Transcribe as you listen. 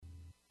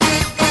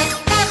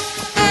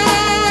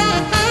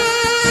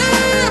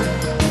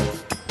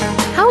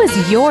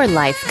your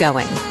life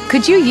going?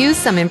 Could you use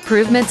some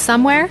improvement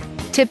somewhere?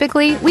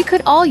 Typically, we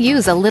could all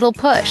use a little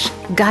push,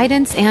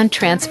 guidance, and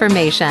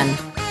transformation.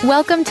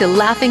 Welcome to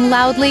Laughing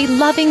Loudly,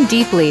 Loving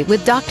Deeply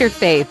with Dr.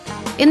 Faith.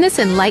 In this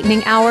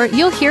enlightening hour,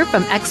 you'll hear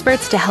from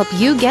experts to help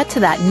you get to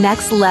that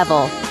next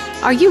level.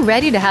 Are you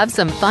ready to have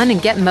some fun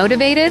and get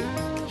motivated?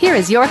 Here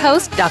is your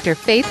host, Dr.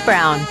 Faith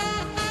Brown.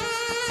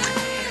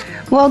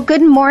 Well,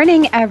 good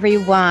morning,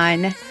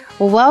 everyone.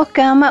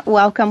 Welcome,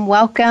 welcome,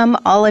 welcome,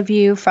 all of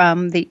you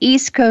from the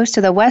East Coast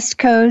to the West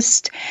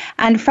Coast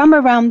and from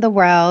around the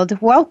world.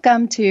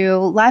 Welcome to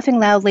Laughing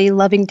Loudly,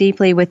 Loving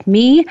Deeply with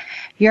me,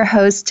 your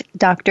host,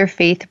 Dr.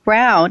 Faith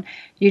Brown.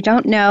 You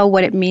don't know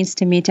what it means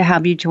to me to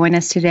have you join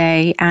us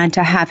today and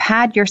to have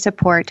had your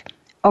support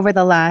over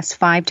the last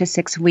 5 to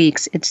 6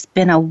 weeks. It's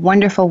been a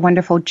wonderful,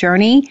 wonderful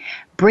journey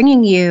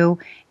bringing you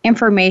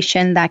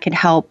information that can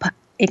help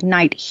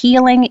ignite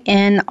healing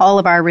in all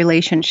of our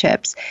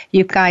relationships.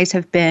 You guys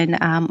have been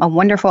a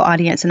wonderful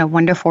audience and a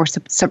wonderful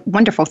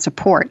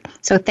support.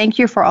 So thank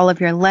you for all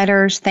of your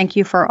letters. Thank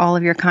you for all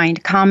of your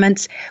kind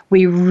comments.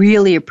 We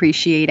really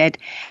appreciate it.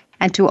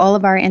 And to all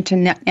of our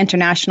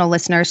international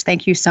listeners,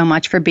 thank you so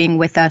much for being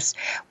with us.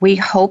 We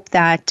hope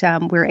that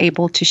we're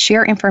able to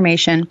share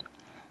information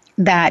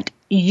that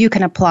you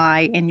can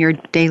apply in your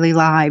daily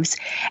lives.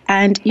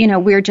 And, you know,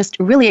 we're just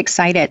really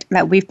excited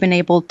that we've been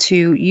able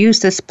to use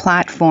this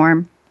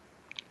platform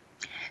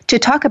to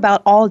talk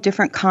about all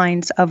different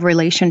kinds of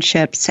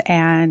relationships.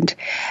 And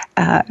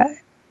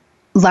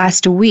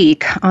last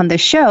week on the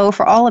show,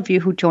 for all of you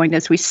who joined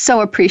us, we so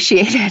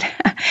appreciate it.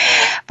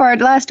 For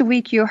last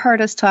week, you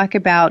heard us talk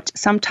about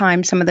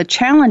sometimes some of the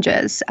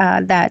challenges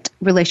that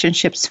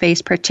relationships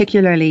face,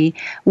 particularly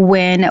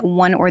when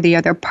one or the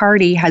other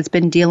party has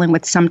been dealing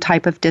with some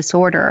type of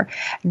disorder.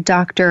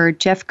 Dr.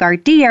 Jeff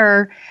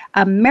Gardier,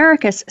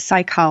 America's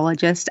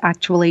psychologist,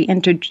 actually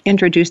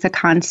introduced the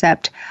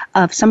concept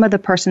of some of the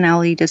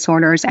personality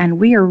disorders, and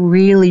we are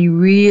really,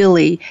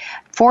 really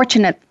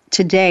fortunate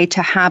today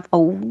to have a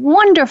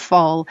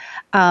wonderful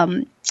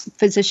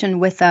physician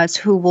with us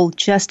who will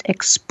just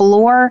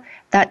explore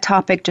that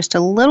topic just a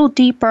little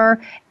deeper,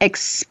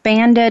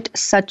 expand it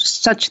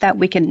such that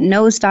we can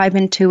nosedive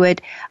into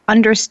it,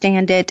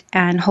 understand it,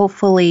 and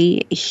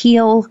hopefully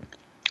heal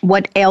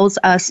what ails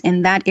us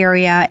in that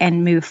area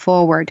and move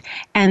forward.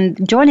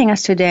 And joining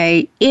us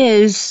today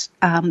is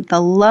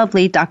the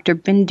lovely Dr.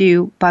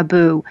 Bindu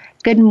Babu.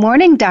 Good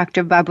morning,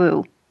 Dr.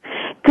 Babu.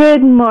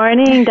 Good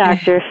morning,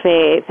 Dr.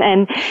 Faith,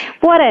 and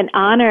what an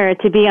honor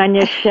to be on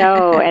your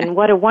show, and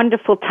what a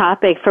wonderful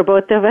topic for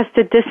both of us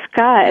to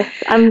discuss.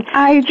 I'm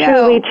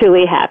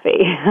truly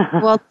happy.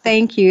 Well,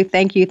 thank you.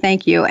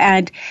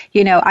 And,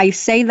 you know, I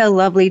say the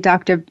lovely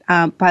Dr.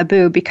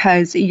 Babu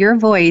because your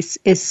voice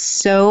is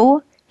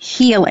so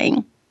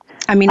healing.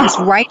 I mean, it's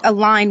right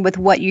aligned with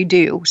what you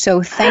do.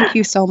 So thank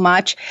you so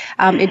much.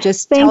 It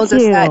just tells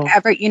us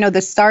that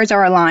the stars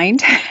are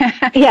aligned.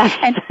 Yes,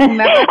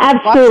 and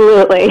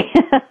absolutely.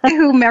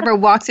 Whomever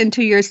walks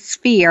into your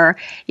sphere,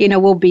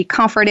 will be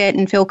comforted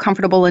and feel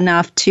comfortable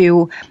enough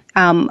to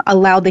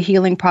allow the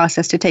healing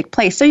process to take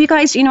place. So you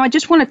guys, I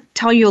just want to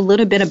tell you a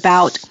little bit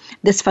about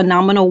this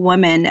phenomenal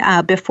woman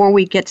before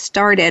we get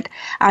started.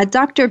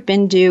 Dr.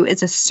 Bindu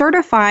is a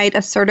certified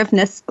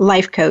assertiveness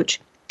life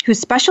coach who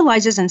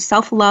specializes in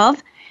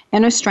self-love,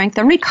 inner strength,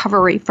 and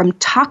recovery from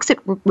toxic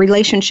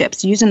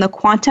relationships using the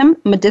quantum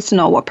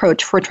medicinal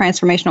approach for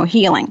transformational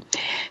healing.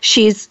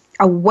 She's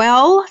a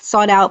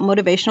well-sought-out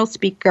motivational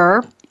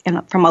speaker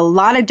from a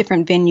lot of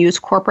different venues,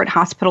 corporate,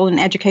 hospital, and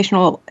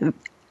educational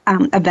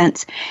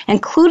events,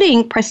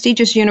 including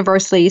prestigious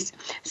universities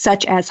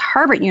such as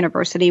Harvard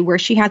University, where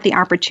she had the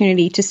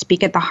opportunity to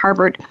speak at the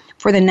Harvard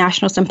for the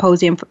National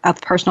Symposium of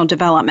Personal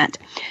Development.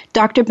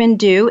 Dr.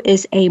 Bindu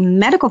is a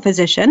medical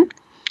physician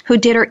who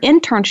did her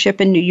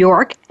internship in New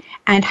York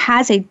and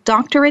has a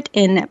doctorate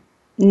in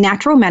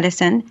natural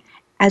medicine,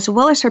 as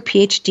well as her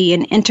PhD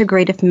in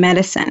integrative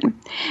medicine.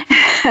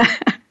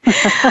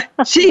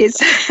 She's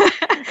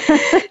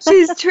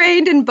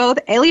trained in both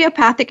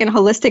allopathic and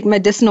holistic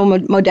medicinal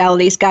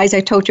modalities. Guys,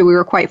 I told you we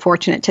were quite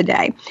fortunate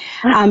today.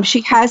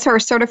 She has her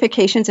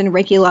certifications in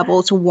Reiki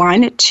levels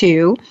 1,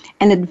 2,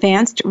 and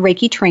advanced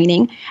Reiki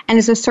training, and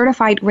is a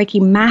certified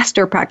Reiki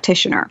master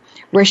practitioner,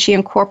 where she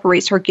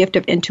incorporates her gift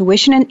of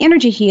intuition and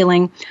energy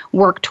healing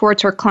work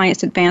towards her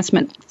clients'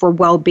 advancement for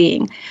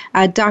well-being.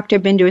 Dr.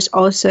 Bindu is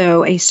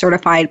also a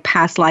certified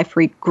past life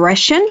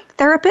regression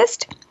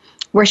therapist,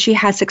 where she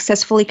has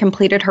successfully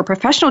completed her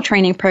professional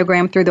training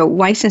program through the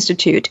Weiss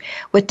Institute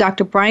with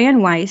Dr.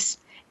 Brian Weiss,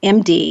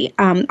 MD,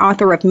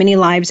 author of Many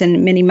Lives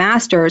and Many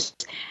Masters,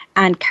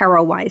 and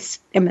Carol Weiss,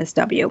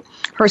 MSW.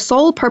 Her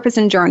sole purpose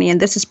and journey, and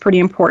this is pretty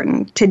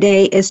important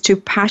today, is to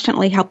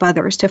passionately help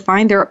others to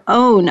find their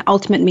own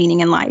ultimate meaning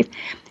in life.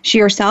 She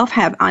herself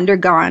have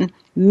undergone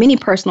many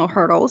personal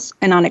hurdles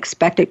and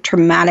unexpected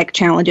traumatic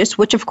challenges,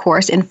 which of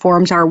course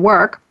informs our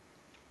work.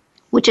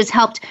 which has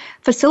helped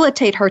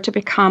facilitate her to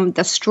become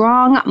the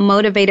strong,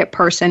 motivated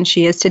person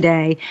she is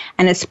today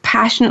and is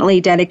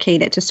passionately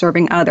dedicated to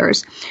serving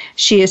others.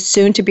 She is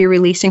soon to be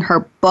releasing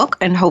her book,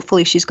 and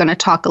hopefully she's going to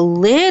talk a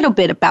little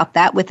bit about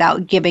that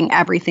without giving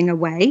everything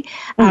away.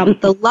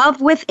 The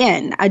Love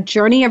Within, A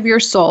Journey of Your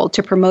Soul,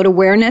 to promote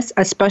awareness,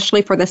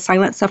 especially for the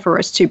silent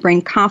sufferers, to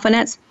bring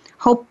confidence,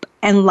 hope,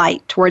 and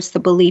light towards the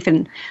belief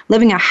in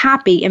living a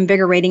happy,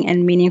 invigorating,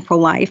 and meaningful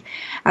life.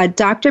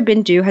 Dr.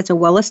 Bindu has a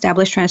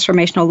well-established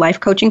transformational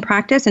life coaching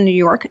practice in New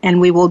York, and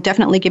we will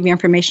definitely give you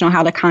information on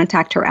how to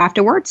contact her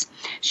afterwards.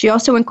 She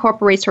also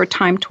incorporates her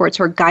time towards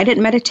her guided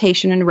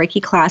meditation and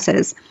Reiki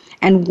classes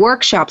and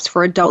workshops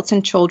for adults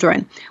and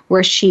children,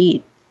 where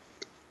she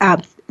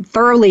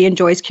thoroughly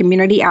enjoys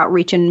community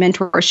outreach and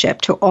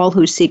mentorship to all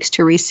who seeks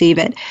to receive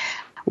it.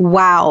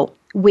 Wow.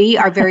 We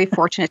are very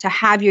fortunate to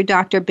have you,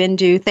 Dr.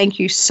 Bindu. Thank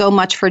you so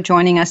much for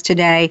joining us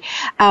today.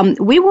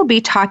 We will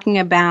be talking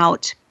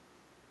about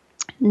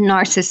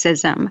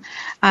narcissism.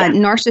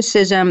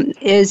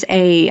 Narcissism is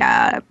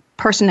a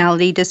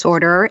personality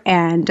disorder,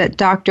 and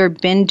Dr.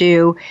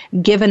 Bindu,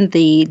 given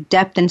the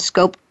depth and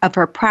scope of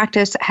her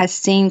practice, has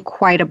seen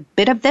quite a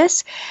bit of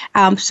this.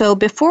 So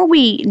before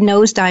we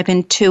nosedive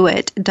into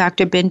it,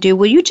 Dr. Bindu,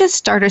 will you just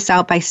start us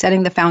out by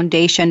setting the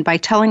foundation by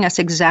telling us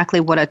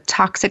exactly what a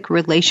toxic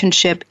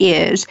relationship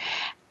is,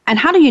 and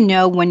how do you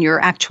know when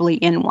you're actually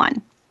in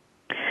one?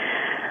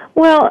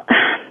 Well,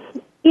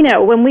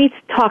 when we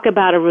talk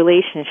about a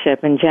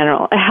relationship in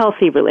general, a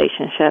healthy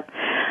relationship,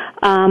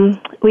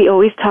 we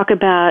always talk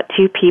about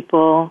two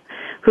people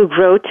who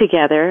grow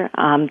together.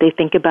 They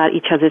think about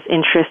each other's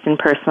interest in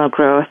personal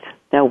growth,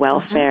 their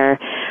welfare.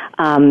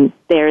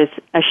 There's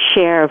a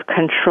share of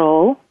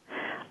control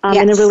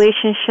in a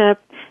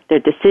relationship, their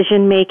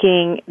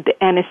decision-making,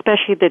 and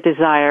especially the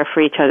desire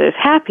for each other's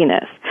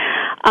happiness.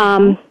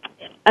 And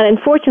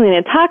unfortunately, in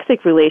a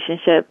toxic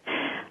relationship,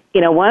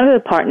 one of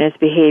the partner's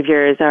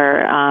behaviors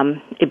are,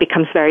 it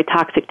becomes very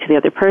toxic to the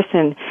other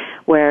person,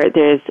 where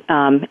there's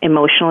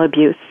emotional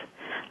abuse,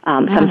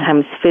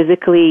 sometimes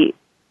physical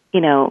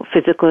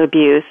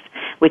abuse,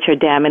 which are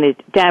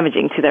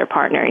damaging to their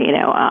partner.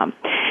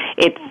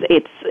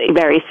 It's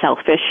very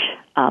selfish,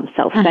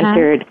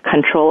 self-centered,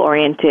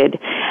 control-oriented,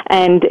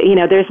 and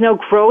there's no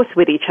growth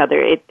with each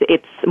other.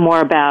 It's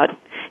more about,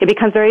 it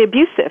becomes very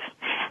abusive,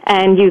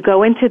 and you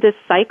go into this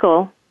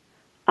cycle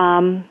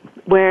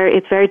where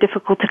it's very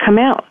difficult to come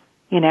out,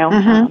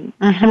 and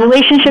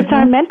relationships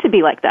aren't meant to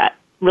be like that.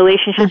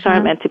 Relationships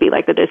aren't meant to be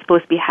like that. They're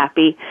supposed to be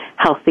happy,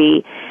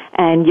 healthy,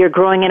 and you're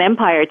growing an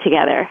empire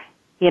together,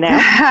 You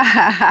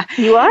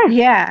are.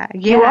 Yeah.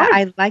 You are.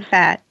 I like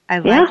that. I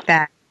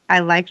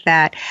like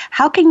that.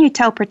 How can you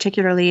tell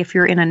particularly if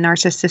you're in a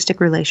narcissistic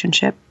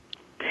relationship?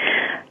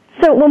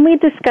 So when we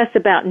discuss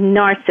about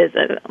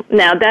narcissism,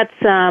 now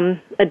that's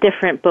a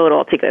different boat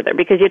altogether,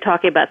 because you're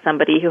talking about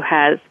somebody who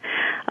has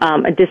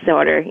a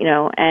disorder,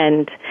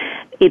 and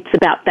it's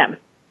about them.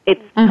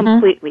 It's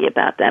completely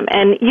about them.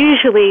 And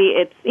usually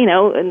it's, a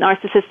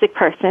narcissistic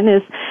person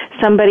is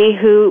somebody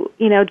who,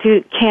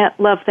 can't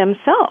love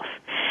themselves.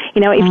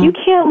 If you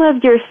can't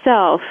love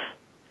yourself,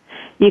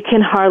 you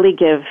can hardly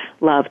give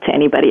love to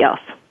anybody else,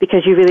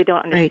 because you really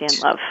don't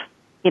understand love.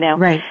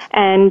 Right.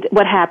 And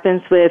what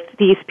happens with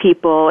these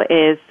people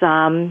is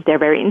they're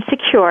very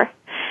insecure,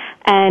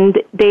 and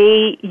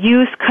they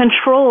use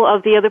control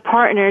of the other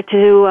partner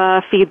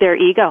to feed their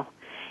ego,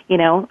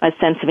 a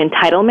sense of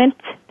entitlement.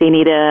 They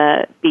need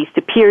to be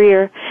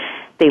superior.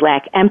 They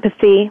lack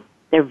empathy.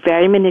 They're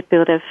very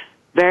manipulative,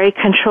 very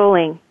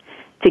controlling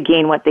to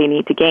gain what they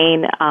need to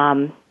gain.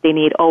 They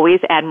need always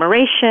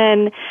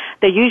admiration.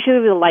 They're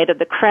usually the light of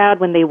the crowd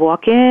when they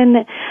walk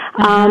in.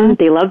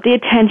 They love the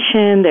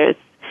attention. There's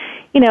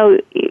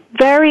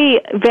very,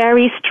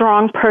 very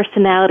strong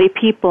personality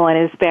people, and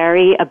it's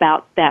very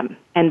about them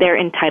and their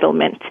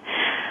entitlement.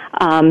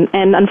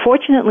 And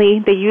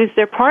unfortunately, they use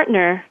their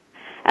partner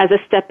as a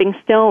stepping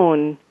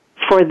stone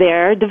for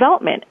their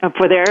development,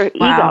 for their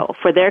ego,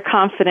 for their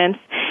confidence,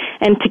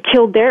 and to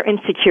kill their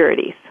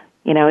insecurities.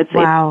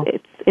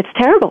 It's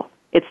terrible.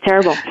 It's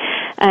terrible.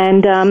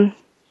 And,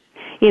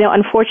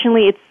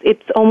 unfortunately,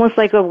 it's almost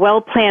like a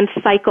well-planned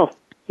cycle,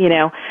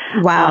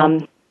 Wow.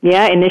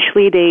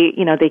 Initially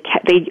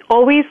they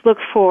always look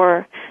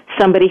for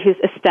somebody who's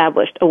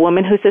established, a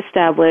woman who's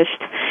established,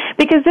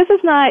 because this is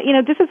not,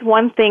 this is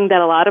one thing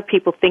that a lot of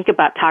people think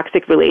about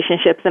toxic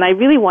relationships, and I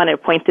really want to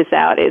point this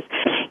out is,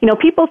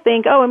 people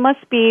think, it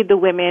must be the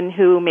women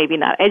who maybe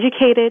not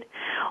educated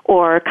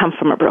or come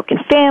from a broken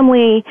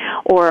family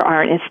or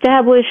aren't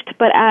established,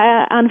 but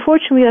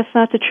unfortunately that's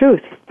not the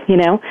truth,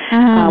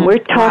 We're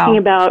talking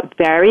about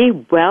very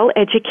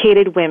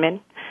well-educated women,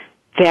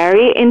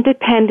 very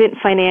independent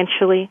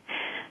financially,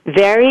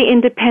 very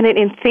independent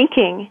in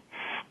thinking,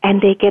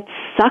 and they get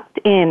sucked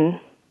in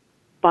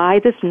by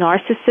this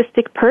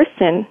narcissistic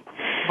person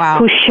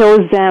who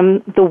shows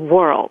them the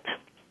world.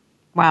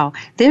 Wow.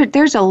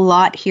 There's a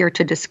lot here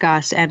to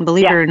discuss, and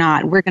believe it or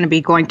not, we're going to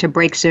be going to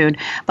break soon.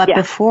 But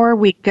before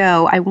we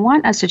go, I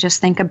want us to just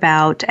think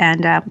about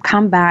and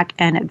come back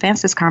and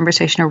advance this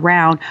conversation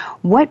around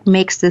what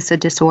makes this a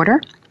disorder.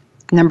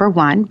 Number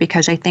one,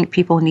 because I think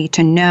people need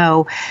to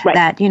know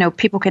that,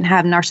 people can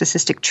have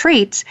narcissistic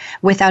traits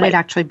without it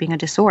actually being a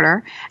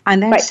disorder.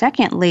 And then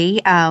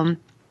secondly, how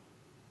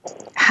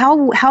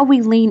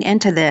we lean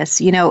into this,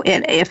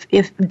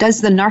 if does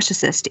the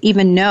narcissist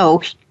even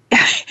know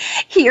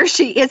he or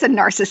she is a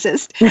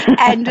narcissist?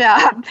 And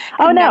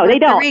no, they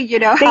don't.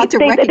 How to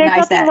recognize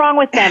there's nothing that. wrong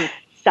with them,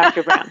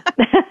 Dr. Brown.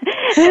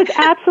 There's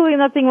absolutely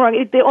nothing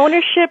wrong. The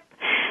ownership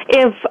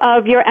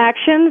of your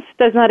actions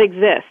does not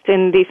exist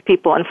in these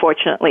people,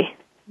 unfortunately.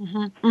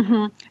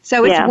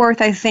 So it's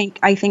worth, I think,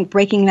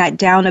 breaking that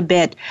down a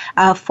bit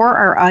for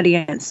our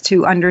audience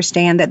to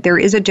understand that there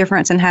is a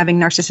difference in having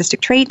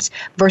narcissistic traits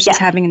versus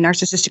having a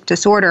narcissistic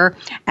disorder,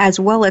 as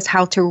well as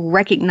how to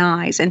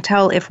recognize and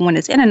tell if one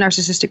is in a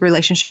narcissistic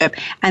relationship.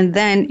 And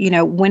then,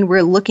 when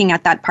we're looking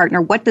at that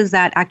partner, what does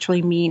that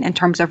actually mean in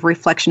terms of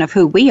reflection of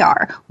who we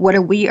are? What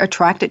are we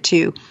attracted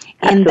to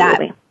in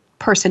that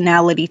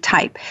personality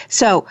type?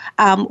 So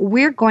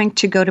we're going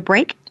to go to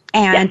break.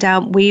 And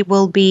we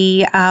will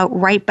be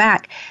right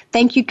back.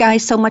 Thank you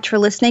guys so much for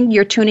listening.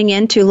 You're tuning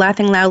in to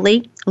Laughing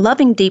Loudly,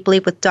 Loving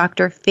Deeply with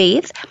Dr.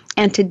 Faith.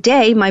 And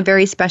today, my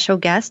very special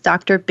guest,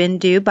 Dr.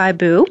 Bindu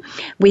Babu.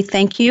 We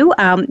thank you.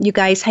 You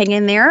guys hang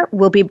in there.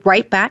 We'll be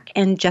right back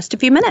in just a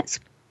few minutes.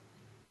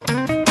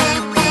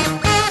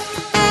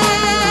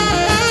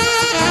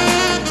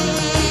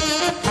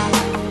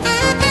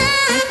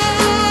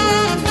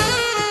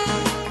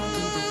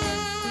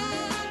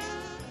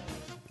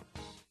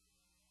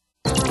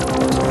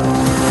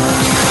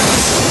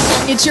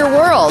 It's your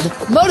world.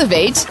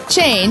 Motivate,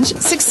 change,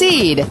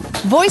 succeed.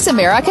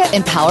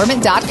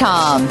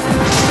 VoiceAmericaEmpowerment.com.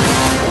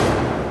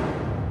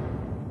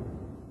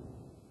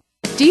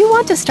 Do you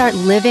want to start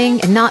living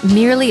and not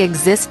merely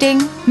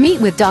existing? Meet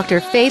with Dr.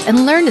 Faith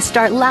and learn to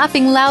start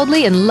laughing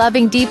loudly and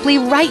loving deeply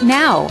right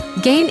now.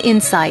 Gain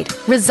insight.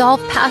 Resolve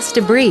past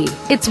debris.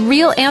 It's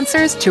real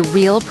answers to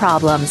real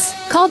problems.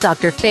 Call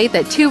Dr. Faith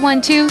at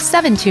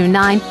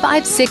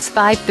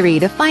 212-729-5653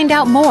 to find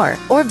out more,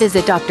 or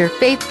visit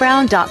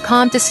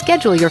drfaithbrown.com to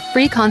schedule your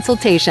free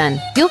consultation.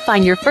 You'll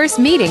find your first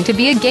meeting to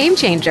be a game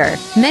changer.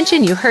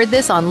 Mention you heard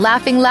this on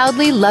Laughing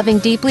Loudly, Loving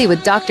Deeply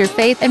with Dr.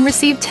 Faith and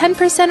receive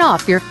 10%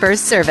 off your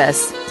first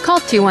service.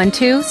 Call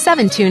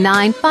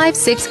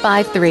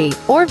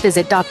 212-729-5653 or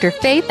visit Dr.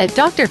 Faith at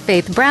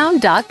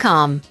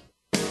drfaithbrown.com.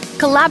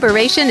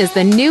 Collaboration is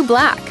the new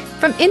black.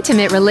 From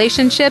intimate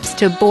relationships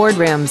to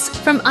boardrooms,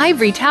 from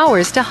ivory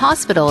towers to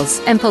hospitals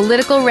and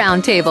political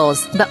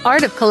roundtables, the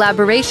art of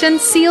collaboration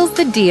seals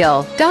the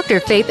deal. Dr.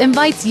 Faith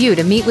invites you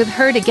to meet with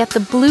her to get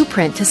the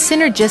blueprint to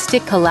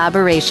synergistic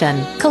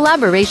collaboration.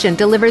 Collaboration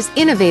delivers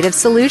innovative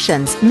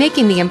solutions,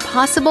 making the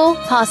impossible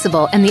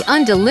possible and the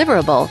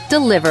undeliverable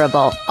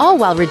deliverable, all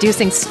while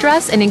reducing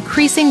stress and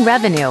increasing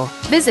revenue.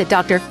 Visit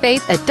Dr.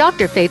 Faith at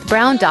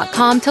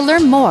drfaithbrown.com to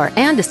learn more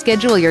and to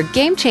schedule your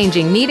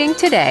game-changing meeting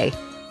today.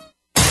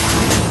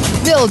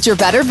 Build your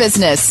better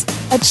business.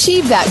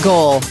 Achieve that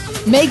goal.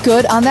 Make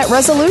good on that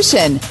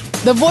resolution.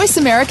 The Voice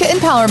America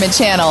Empowerment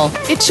Channel.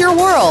 It's your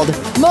world.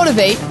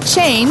 Motivate,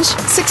 change,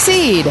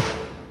 succeed.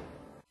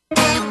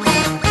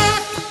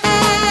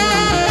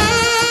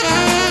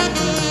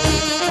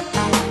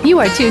 You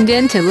are tuned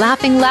in to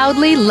Laughing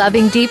Loudly,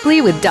 Loving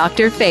Deeply with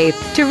Dr.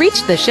 Faith. To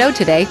reach the show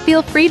today,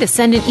 feel free to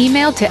send an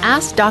email to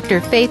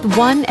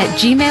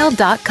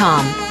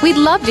AskDrFaith1@gmail.com. We'd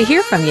love to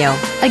hear from you.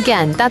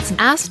 Again, that's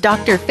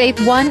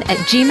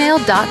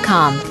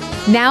AskDrFaith1@gmail.com.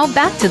 Now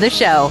back to the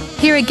show.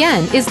 Here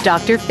again is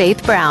Dr.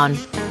 Faith Brown.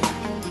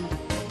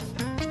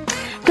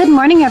 Good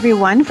morning,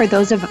 everyone. For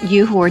those of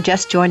you who are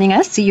just joining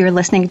us, you're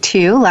listening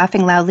to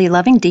Laughing Loudly,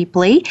 Loving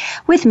Deeply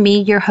with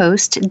me, your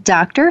host,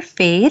 Dr.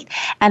 Faith,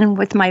 and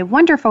with my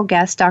wonderful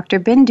guest, Dr.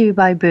 Bindu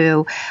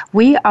Babu.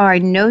 We are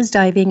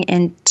nosediving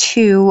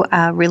into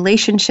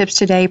relationships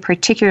today,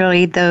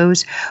 particularly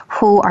those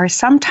who are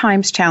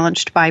sometimes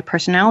challenged by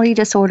personality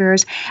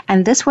disorders,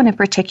 and this one in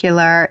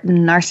particular,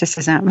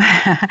 narcissism,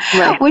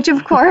 which,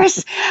 of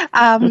course,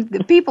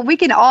 we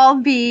can all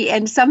be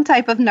in some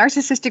type of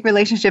narcissistic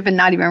relationship and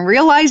not even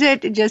realize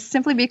it, just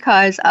simply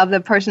because of the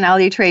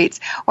personality traits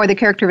or the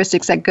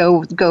characteristics that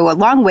go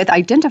along with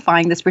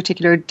identifying this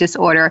particular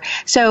disorder.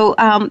 So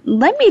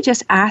let me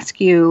just ask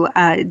you,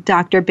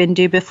 Dr.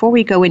 Bindu, before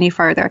we go any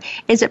further,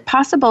 is it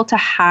possible to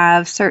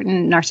have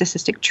certain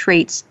narcissistic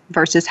traits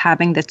versus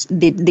having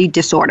the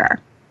disorder?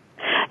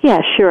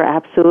 Yeah, sure,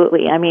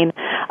 absolutely. I mean,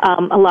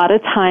 a lot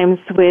of times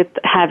with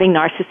having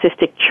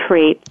narcissistic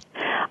traits,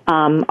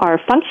 our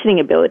functioning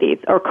abilities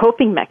or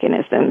coping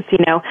mechanisms,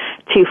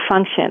 to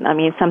function. I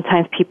mean,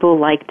 sometimes people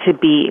like to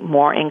be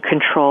more in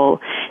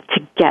control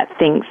to get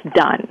things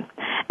done.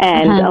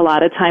 And a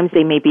lot of times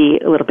they may be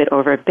a little bit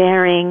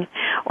overbearing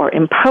or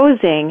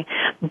imposing,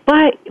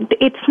 but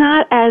it's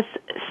not as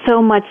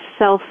so much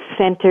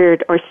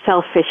self-centered or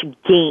selfish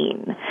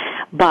gain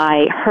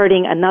by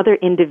hurting another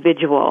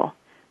individual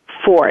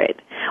for it,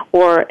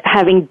 or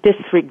having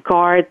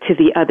disregard to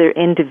the other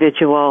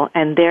individual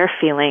and their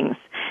feelings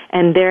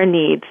and their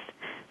needs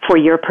for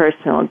your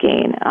personal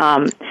gain.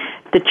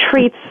 The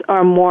traits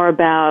are more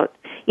about,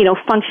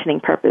 functioning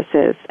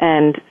purposes.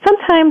 And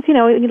sometimes,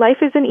 life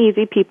isn't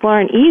easy. People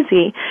aren't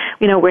easy.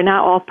 We're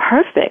not all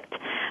perfect.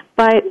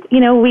 But,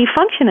 we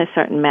function a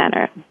certain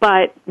manner.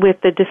 But with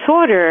the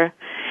disorder,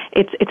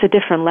 it's a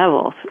different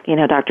level,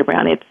 Dr.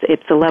 Brown.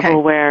 It's a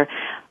level where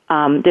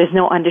there's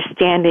no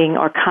understanding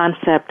or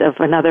concept of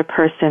another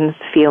person's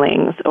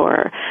feelings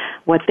or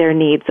what their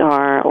needs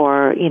are,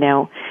 or,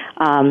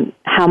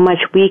 how much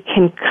we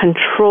can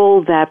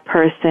control that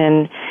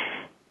person,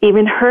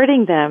 even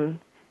hurting them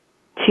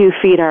to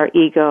feed our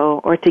ego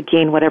or to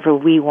gain whatever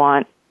we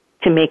want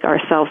to make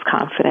ourselves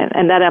confident.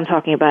 And that I'm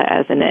talking about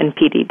as an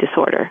NPD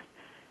disorder.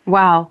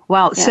 Wow.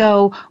 Yeah.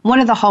 So one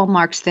of the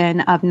hallmarks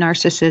then of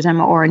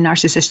narcissism or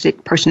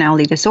narcissistic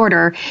personality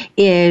disorder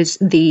is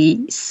the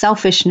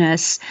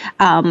selfishness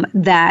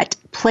that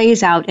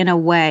plays out in a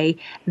way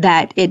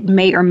that it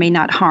may or may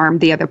not harm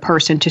the other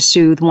person to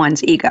soothe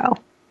one's ego.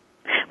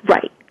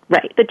 Right.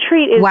 The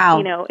trait is,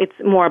 it's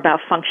more about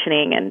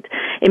functioning, and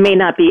it may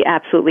not be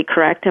absolutely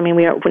correct. I mean,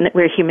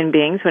 we're human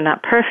beings; we're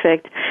not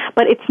perfect,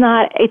 but it's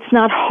not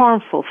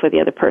harmful for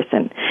the other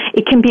person.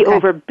 It can be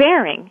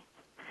overbearing.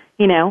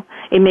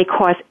 It may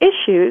cause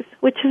issues,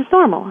 which is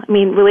normal. I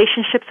mean,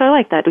 relationships are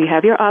like that. You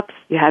have your ups,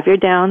 you have your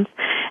downs,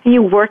 and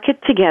you work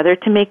it together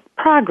to make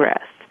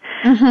progress.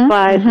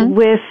 But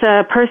with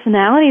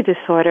personality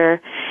disorder,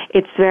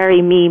 it's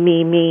very me.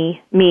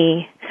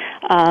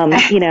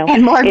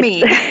 And more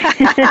me. And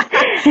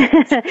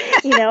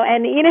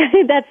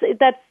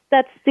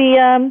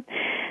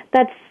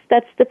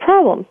that's the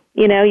problem.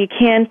 You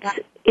can't.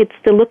 It's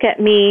the look at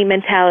me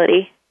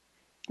mentality.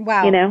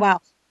 Wow. Wow.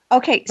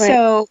 Okay. Right.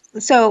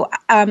 So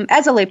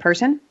as a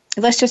layperson,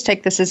 let's just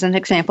take this as an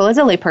example. As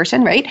a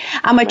layperson, right?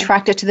 I'm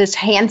attracted to this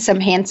handsome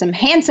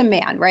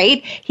man,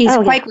 right? He's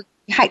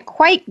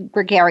quite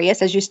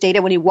gregarious, as you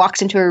stated, when he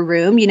walks into a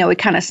room. It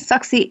kind of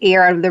sucks the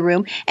air out of the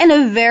room in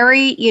a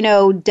very,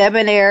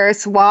 debonair,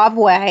 suave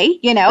way,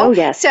 Oh,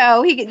 yes.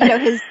 So he,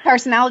 his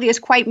personality is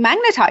quite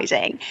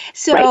magnetizing.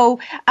 So,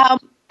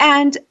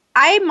 and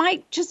I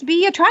might just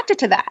be attracted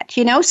to that,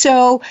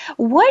 So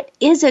what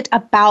is it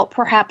about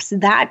perhaps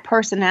that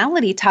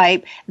personality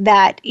type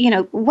that,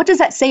 what does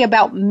that say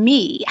about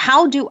me?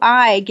 How do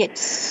I get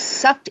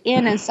sucked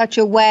in such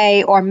a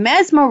way or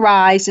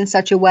mesmerized in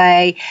such a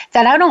way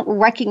that I don't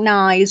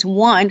recognize,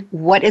 one,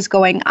 what is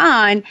going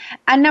on,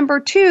 and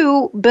number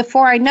two,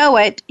 before I know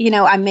it,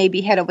 I may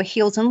be head over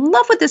heels in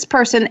love with this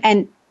person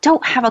and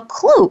don't have a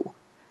clue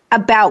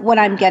about what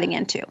I'm getting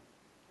into?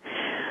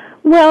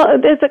 Well,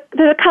 there's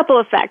a couple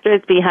of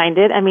factors behind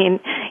it. I mean,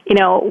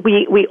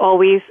 we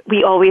always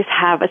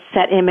have a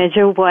set image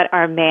of what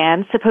our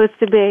man's supposed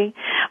to be,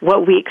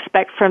 what we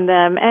expect from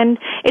them, and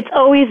it's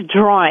always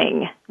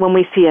drawing when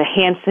we see a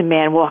handsome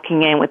man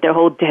walking in with their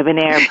whole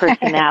debonair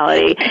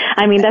personality.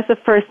 I mean, that's the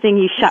first thing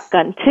you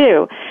shotgun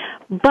to.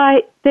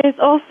 But there's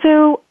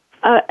also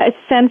a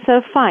sense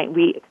of fine.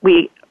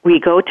 We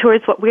go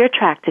towards what we're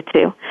attracted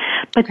to,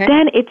 but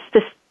then it's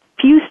the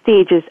few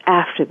stages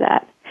after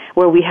that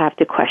where we have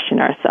to question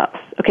ourselves.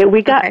 Okay,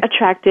 we got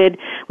attracted,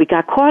 we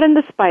got caught in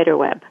the spider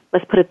web,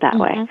 let's put it that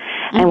way.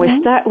 And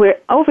we're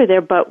over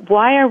there, but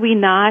why are we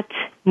not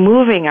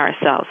moving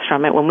ourselves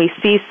from it when we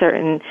see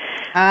certain,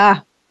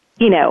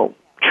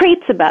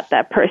 traits about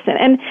that person?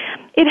 And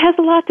it has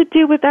a lot to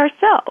do with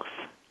ourselves.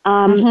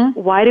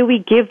 Why do we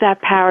give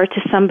that power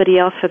to somebody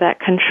else for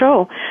that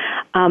control?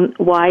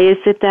 Why is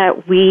it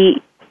that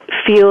we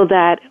feel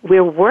that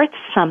we're worth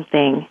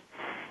something?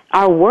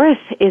 Our worth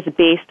is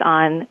based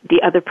on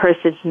the other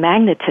person's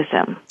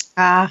magnetism.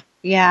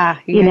 Yeah.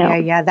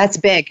 That's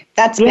big.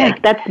 That's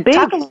big. That's big.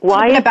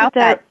 Why is it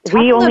that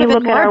we only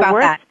look at our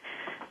worth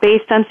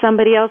based on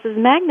somebody else's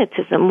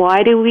magnetism?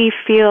 Why do we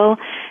feel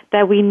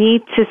that we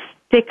need to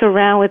stick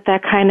around with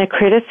that kind of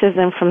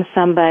criticism from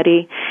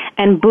somebody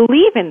and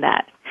believe in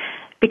that?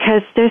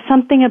 Because there's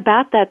something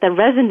about that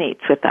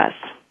resonates with us,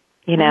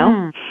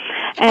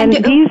 And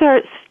these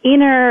are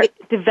inner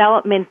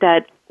development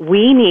that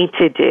we need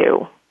to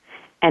do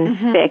and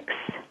fix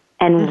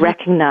and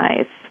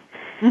recognize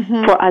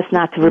for us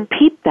not to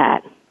repeat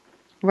that.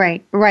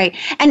 Right.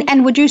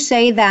 And would you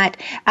say that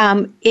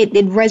it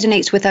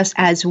resonates with us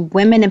as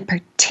women in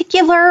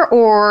particular,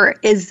 or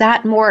is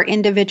that more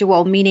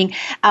individual? Meaning,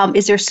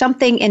 is there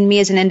something in me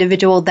as an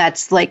individual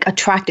that's like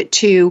attracted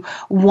to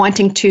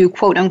wanting to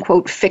quote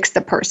unquote fix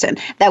the person?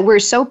 That we're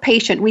so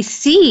patient. We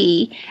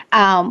see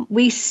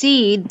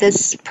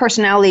this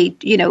personality,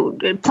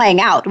 playing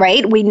out.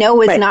 Right. We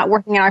know it's not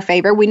working in our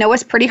favor. We know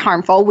it's pretty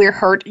harmful. We're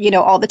hurt,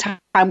 all the time.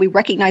 We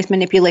recognize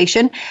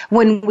manipulation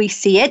when we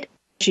see it.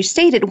 You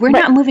stated, we're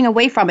not moving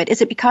away from it. Is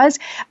it because,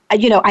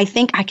 I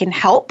think I can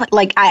help?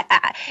 Like,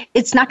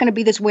 it's not going to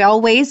be this way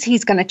always.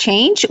 He's going to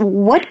change.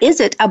 What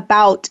is it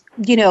about,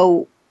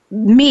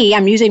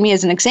 I'm using me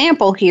as an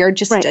example here,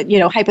 just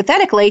Right.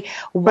 Hypothetically,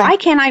 why Right.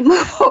 can't I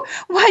move?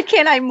 Why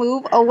can't I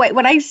move away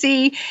when I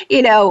see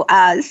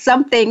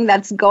something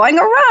that's going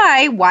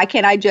awry? Why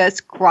can't I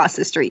just cross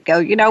the street? Go,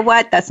 you know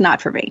what? That's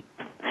not for me.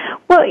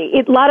 Well,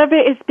 a lot of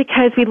it is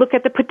because we look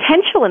at the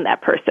potential in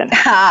that person.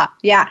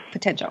 Yeah,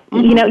 potential.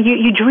 Mm-hmm.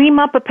 You dream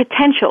up a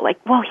potential, like,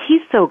 well,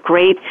 he's so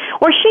great,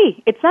 or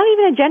she. It's not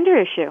even a gender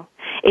issue.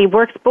 It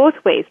works both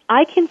ways.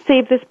 I can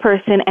save this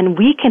person, and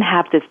we can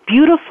have this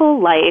beautiful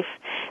life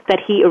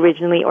that he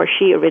originally or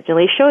she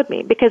originally showed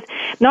me. Because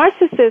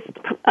narcissist,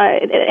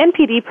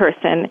 NPD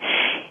person,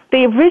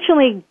 they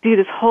originally do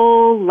this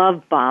whole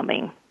love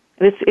bombing.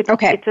 It's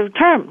a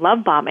term,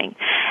 love bombing.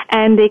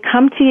 And they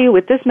come to you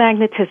with this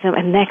magnetism,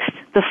 and next,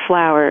 the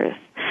flowers,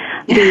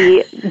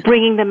 the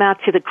bringing them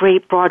out to the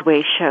great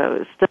Broadway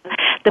shows, the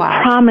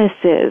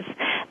promises,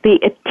 the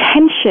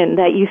attention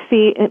that you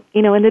see,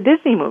 in the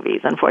Disney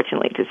movies,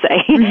 unfortunately to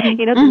say,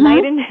 the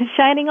knight in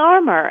shining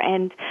armor.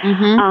 And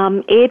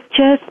it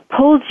just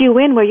pulls you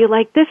in where you're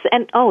like, this,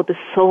 and the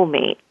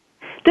soulmate.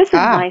 This is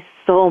my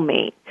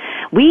soulmate.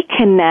 We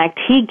connect.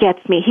 He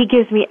gets me. He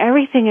gives me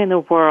everything in the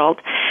world.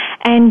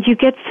 And you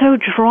get so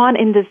drawn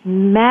in this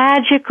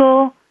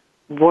magical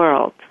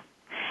world.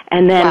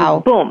 And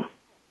then, boom,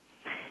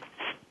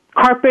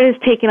 carpet is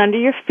taken under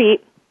your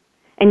feet,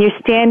 and you're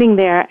standing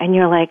there, and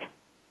you're like,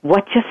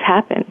 what just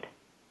happened?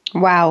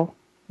 Wow.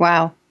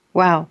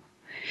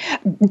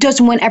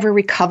 Does one ever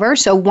recover?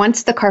 So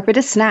once the carpet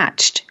is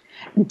snatched,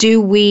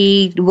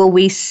 will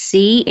we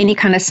see any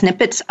kind of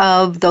snippets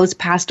of those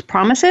past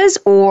promises,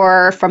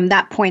 or from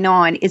that point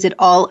on, is it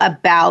all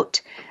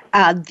about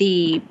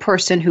the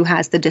person who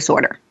has the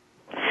disorder?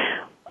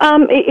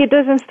 It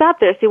doesn't stop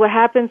there. See, what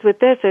happens with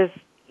this is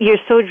you're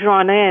so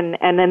drawn in,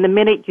 and then the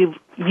minute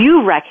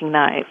you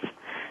recognize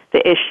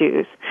the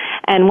issues,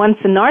 and once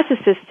the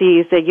narcissist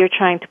sees that you're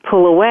trying to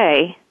pull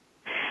away,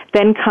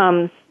 then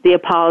comes the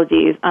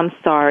apologies, I'm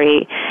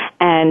sorry,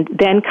 and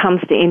then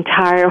comes the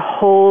entire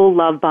whole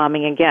love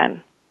bombing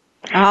again.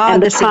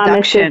 And the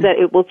promises that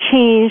it will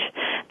change,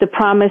 the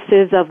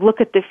promises of look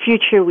at the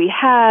future we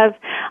have,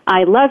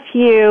 I love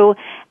you,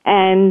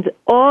 and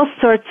all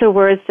sorts of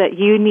words that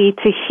you need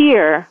to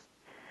hear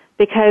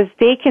because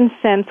they can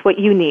sense what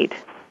you need.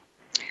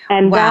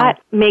 And that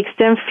makes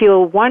them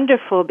feel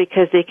wonderful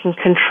because they can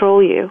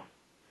control you.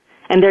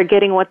 And they're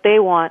getting what they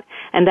want,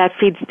 and that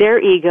feeds their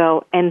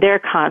ego and their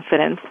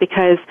confidence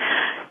because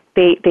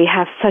they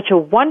have such a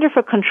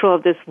wonderful control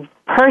of this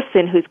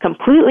person who's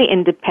completely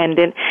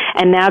independent,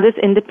 and now this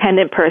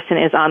independent person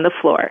is on the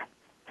floor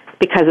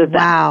because of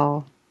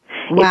that.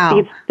 It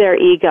feeds their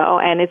ego,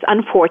 and it's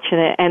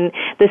unfortunate, and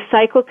the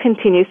cycle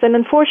continues. And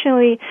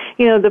unfortunately,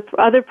 the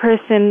other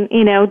person,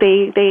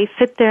 they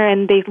sit there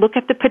and they look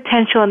at the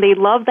potential, and they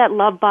love that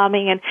love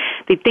bombing, and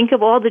they think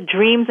of all the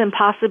dreams and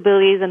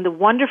possibilities and the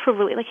wonderful,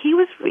 like, he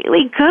was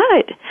really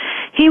good.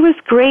 He was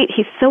great.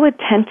 He's so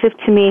attentive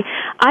to me.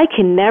 I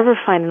can never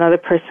find another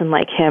person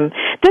like him.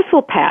 This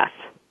will pass.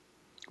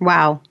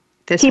 Wow.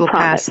 This will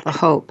pass the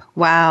hope.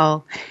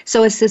 Wow.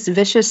 So it's this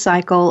vicious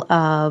cycle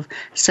of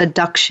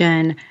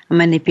seduction,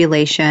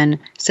 manipulation,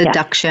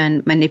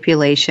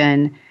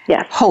 manipulation,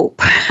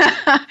 hope.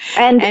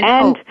 and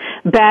hope.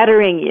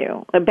 battering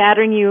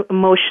you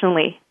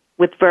emotionally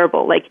with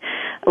verbal. Like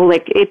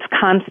it's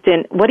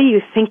constant. What are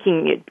you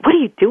thinking? What are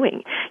you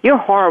doing? You're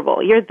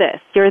horrible. You're this.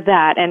 You're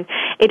that. And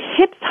it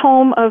hits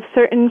home of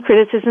certain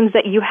criticisms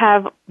that you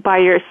have by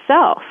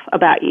yourself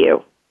about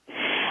you.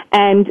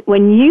 And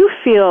when you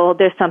feel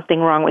there's something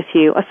wrong with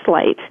you, a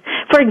slight,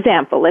 for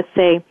example, let's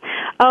say,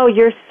 oh,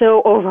 you're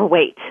so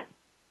overweight.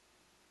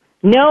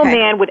 No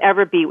man would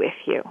ever be with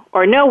you,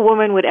 or no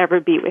woman would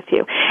ever be with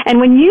you. And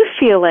when you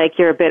feel like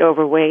you're a bit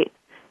overweight,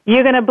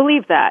 you're going to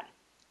believe that.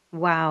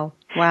 Wow.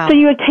 So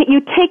you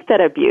take that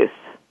abuse.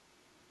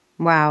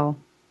 Wow.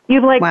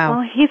 You're like,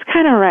 well, he's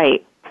kind of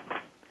right.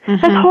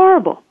 That's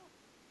horrible.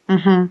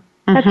 That's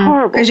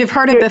horrible. Because you've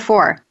heard it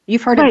before.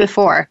 You've heard it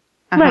before.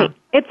 Right.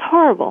 It's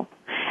horrible.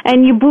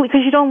 And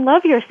because you don't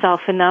love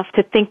yourself enough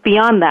to think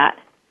beyond that.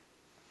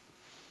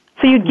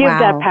 So you give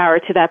that power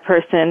to that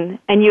person,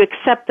 and you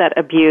accept that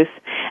abuse,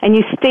 and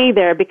you stay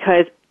there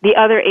because the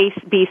other A,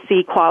 B,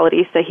 C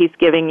qualities that he's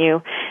giving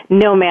you,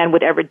 no man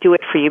would ever do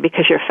it for you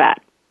because you're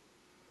fat.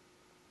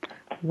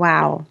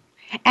 Wow.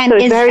 And so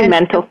it's very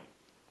mental.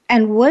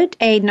 And would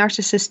a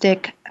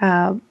narcissistic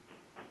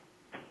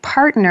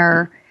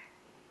partner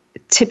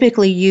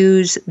typically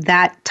use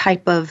that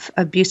type of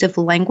abusive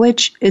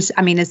language?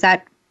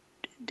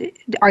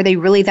 Are they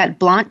really that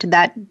blunt,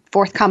 that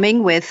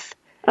forthcoming with?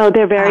 Oh,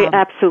 they're very,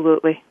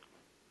 absolutely.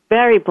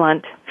 Very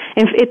blunt.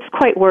 And it's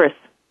quite worse.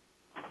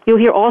 You'll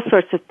hear all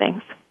sorts of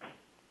things.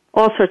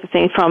 All sorts of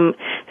things from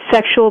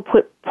sexual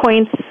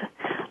points,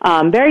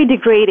 very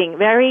degrading,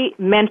 very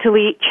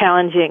mentally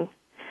challenging.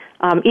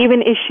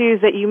 Even issues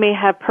that you may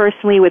have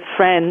personally with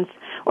friends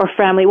or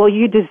family. Well,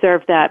 you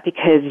deserve that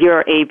because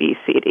you're A, B,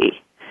 C,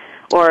 D.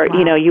 Or,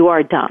 you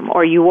are dumb,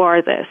 or you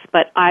are this,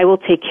 but I will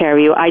take care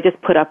of you. I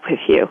just put up with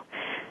you.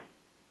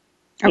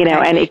 You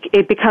know, and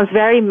it becomes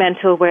very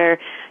mental where,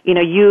 you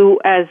know, you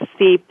as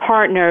the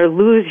partner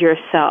lose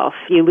yourself.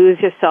 You lose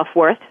your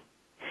self-worth.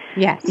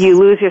 Yes. You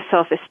lose your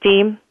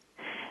self-esteem.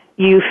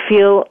 You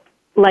feel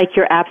like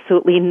you're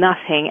absolutely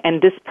nothing,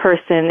 and this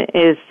person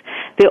is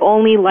the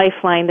only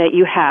lifeline that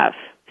you have.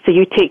 So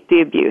you take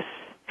the abuse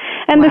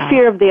and the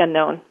fear of the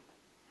unknown.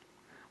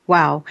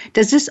 Wow.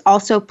 Does this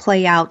also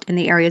play out in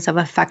the areas of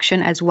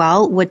affection as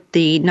well? Would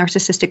the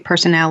narcissistic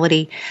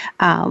personality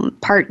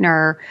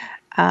partner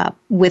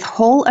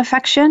withhold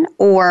affection,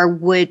 or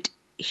would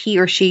he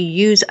or she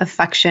use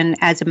affection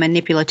as a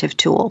manipulative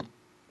tool?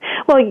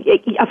 Well,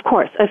 of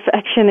course,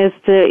 affection is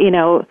the, you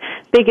know,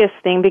 biggest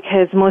thing,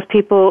 because most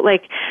people,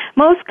 like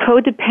most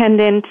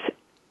codependent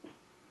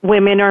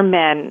women or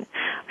men,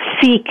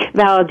 seek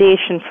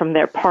validation from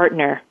their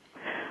partner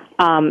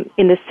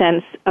in the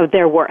sense of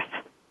their worth.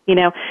 You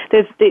know,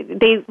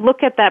 they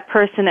look at that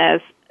person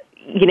as,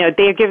 you know,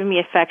 they're giving me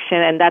affection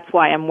and that's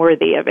why I'm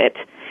worthy of it.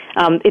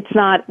 It's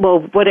not, well,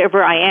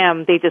 whatever I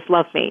am, they just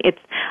love me. It's,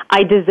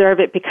 I deserve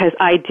it because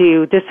I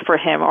do this for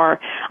him, or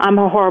I'm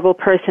a horrible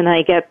person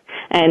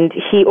and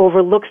he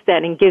overlooks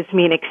that and gives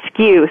me an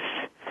excuse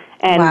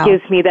and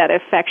gives me that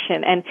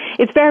affection. And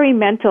it's very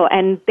mental,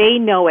 and they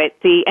know it.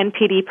 The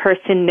NPD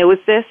person knows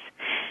this.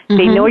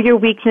 They know your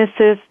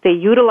weaknesses. They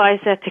utilize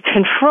that to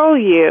control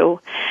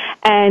you.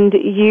 And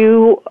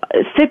you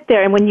sit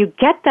there, and when you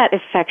get that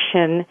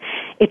affection,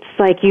 it's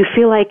like you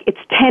feel like it's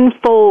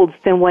tenfold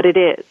than what it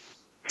is.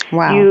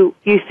 Wow.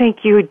 You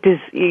think you're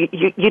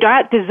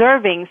not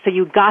deserving, so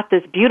you got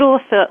this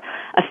beautiful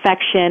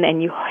affection,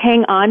 and you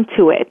hang on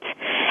to it.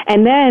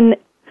 And then,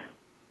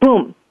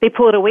 boom, they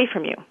pull it away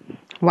from you.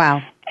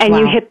 Wow. And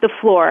you hit the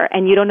floor,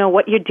 and you don't know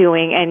what you're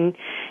doing, and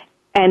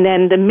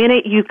then the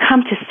minute you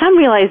come to some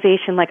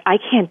realization, like, I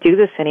can't do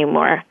this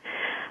anymore,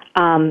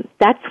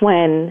 that's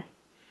when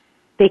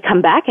they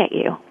come back at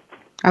you.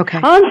 Okay.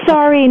 Oh, I'm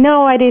sorry.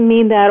 No, I didn't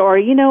mean that. Or,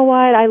 you know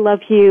what? I love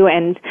you.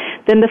 And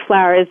then the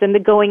flowers and the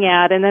going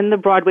out and then the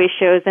Broadway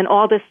shows, and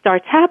all this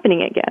starts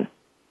happening again.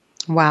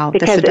 Wow.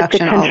 Because the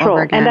seduction it's the control. all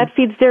over again. And that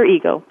feeds their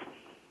ego.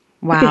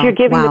 Wow. Because you're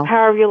giving the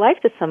power of your life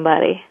to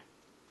somebody.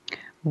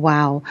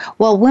 Wow.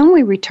 Well, when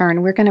we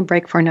return, we're going to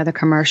break for another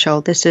commercial.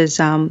 This is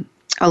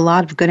a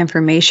lot of good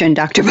information,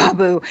 Dr.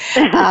 Babu.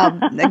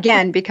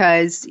 Again,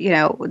 because, you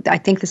know, I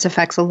think this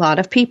affects a lot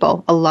of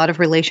people, a lot of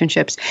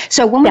relationships.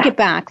 So when we get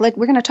back, we're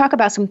going to talk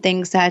about some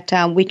things that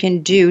we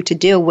can do to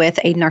deal with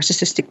a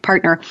narcissistic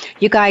partner.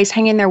 You guys,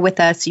 hang in there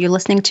with us. You're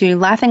listening to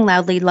Laughing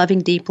Loudly,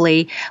 Loving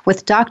Deeply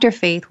with Dr.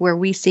 Faith, where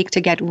we seek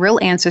to get real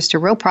answers to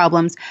real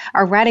problems,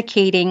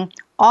 eradicating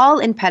all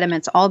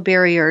impediments, all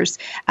barriers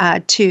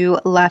to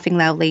laughing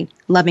loudly,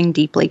 loving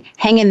deeply.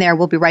 Hang in there.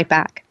 We'll be right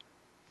back.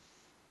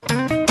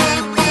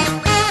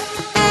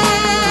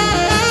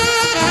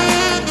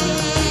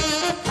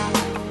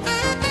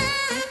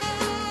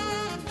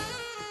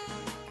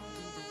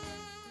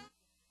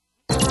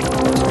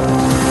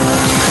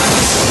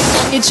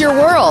 It's your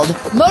world.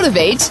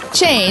 Motivate,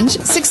 change,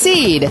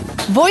 succeed.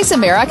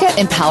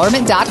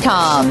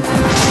 VoiceAmericaEmpowerment.com.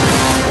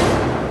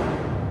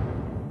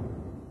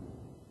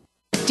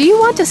 Do you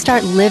want to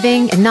start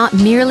living and not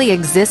merely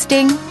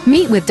existing?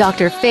 Meet with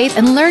Dr. Faith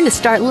and learn to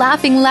start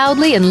laughing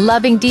loudly and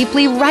loving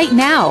deeply right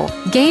now.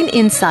 Gain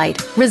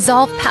insight.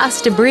 Resolve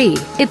past debris.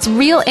 It's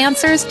real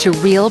answers to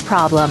real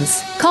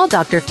problems. Call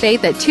Dr.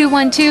 Faith at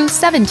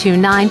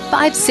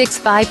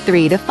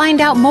 212-729-5653 to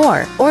find out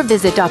more, or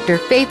visit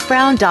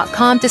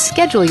drfaithbrown.com to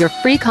schedule your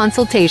free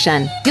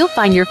consultation. You'll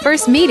find your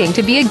first meeting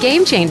to be a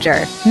game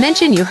changer.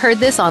 Mention you heard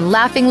this on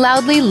Laughing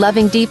Loudly,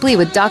 Loving Deeply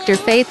with Dr.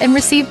 Faith and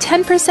receive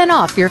 10%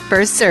 off your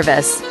first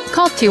service.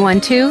 Call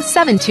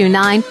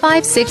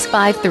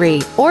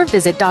 212-729-5653 or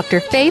visit Dr.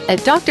 Faith at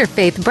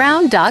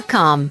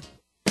drfaithbrown.com.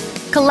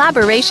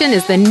 Collaboration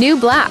is the new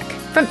black.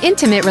 From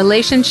intimate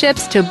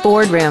relationships to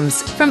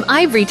boardrooms, from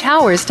ivory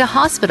towers to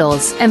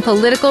hospitals and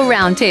political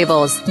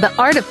roundtables, the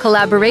art of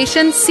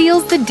collaboration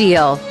seals the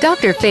deal.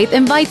 Dr. Faith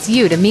invites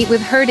you to meet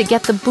with her to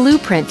get the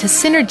blueprint to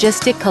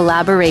synergistic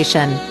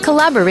collaboration.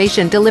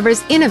 Collaboration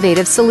delivers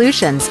innovative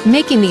solutions,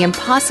 making the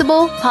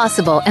impossible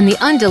possible and the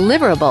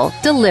undeliverable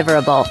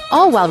deliverable,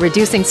 all while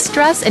reducing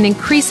stress and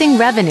increasing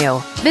revenue.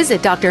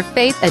 Visit Dr.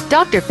 Faith at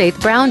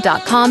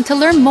drfaithbrown.com to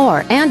learn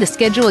more and to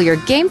schedule your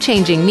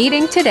game-changing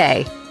meeting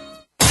today.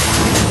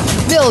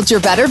 Build your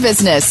better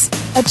business.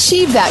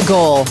 Achieve that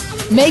goal.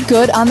 Make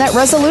good on that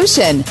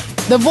resolution.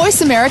 The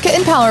Voice America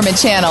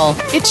Empowerment Channel.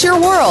 It's your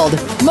world.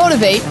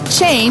 Motivate,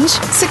 change,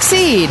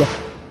 succeed.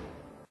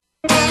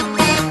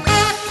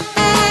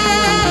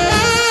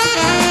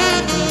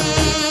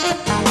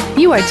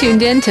 You are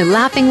tuned in to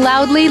Laughing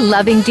Loudly,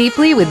 Loving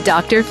Deeply with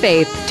Dr.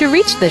 Faith. To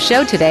reach the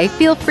show today,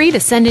 feel free to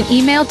send an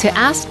email to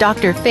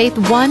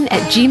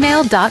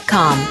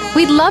AskDrFaith1@gmail.com.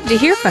 We'd love to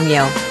hear from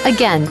you.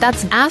 Again,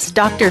 that's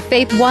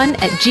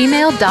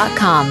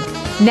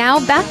AskDrFaith1@gmail.com. Now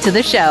back to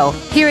the show.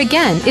 Here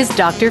again is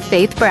Dr.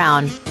 Faith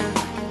Brown.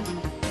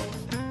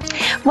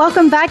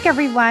 Welcome back,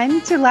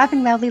 everyone, to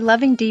Laughing Loudly,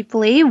 Loving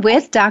Deeply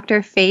with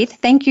Dr. Faith.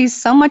 Thank you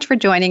so much for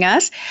joining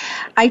us.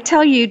 I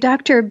tell you,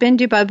 Dr.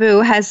 Bindu Babu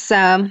has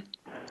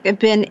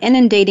been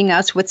inundating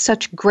us with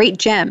such great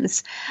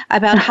gems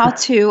about how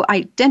to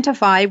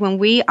identify when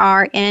we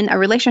are in a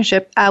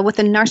relationship with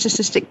a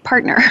narcissistic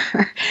partner.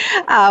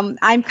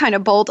 I'm kind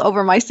of bowled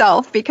over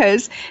myself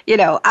because,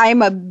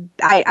 I'm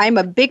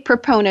a big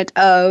proponent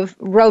of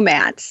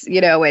romance,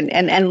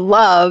 and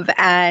love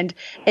and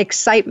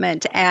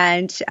excitement.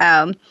 And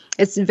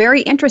it's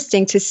very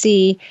interesting to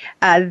see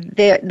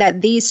that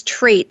these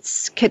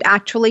traits could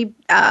actually,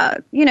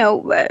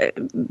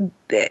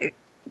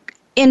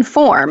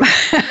 inform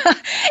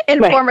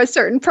a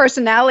certain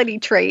personality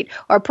trait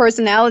or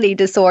personality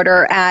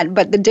disorder,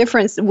 but the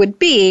difference would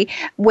be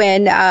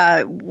when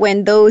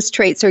those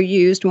traits are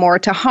used more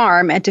to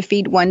harm and to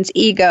feed one's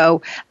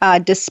ego,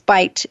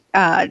 despite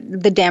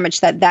the damage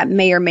that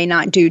may or may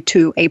not do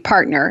to a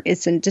partner.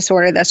 It's a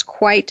disorder that's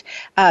quite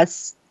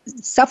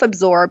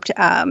self-absorbed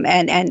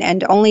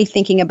and only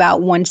thinking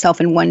about oneself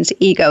and one's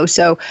ego.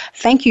 So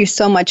thank you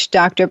so much,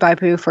 Dr.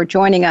 Babu, for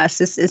joining us.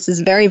 This is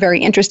very,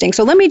 very interesting.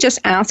 So let me just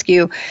ask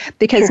you,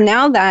 because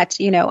now that,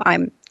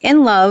 I'm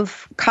in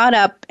love, caught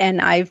up,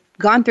 and I've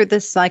gone through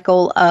this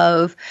cycle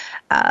of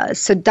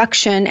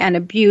seduction and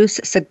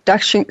abuse,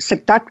 seduction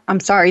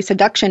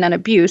and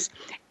abuse,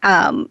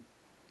 and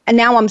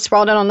now I'm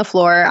sprawled out on the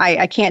floor.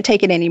 I can't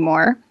take it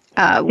anymore.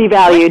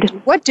 Devalued.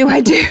 What do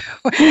I do?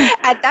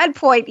 At that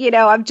point,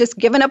 I've just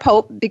given up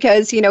hope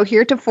because,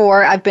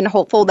 heretofore I've been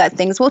hopeful that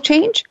things will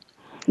change,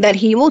 that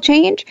he will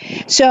change.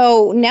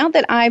 So now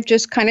that I've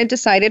just kind of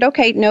decided,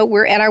 okay, no,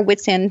 we're at our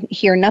wits' end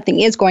here, nothing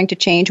is going to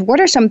change.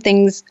 What are some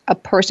things a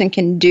person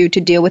can do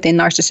to deal with a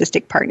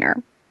narcissistic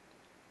partner?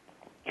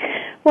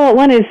 Well,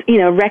 one is,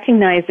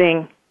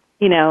 recognizing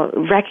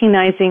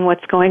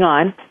what's going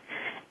on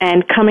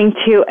and coming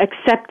to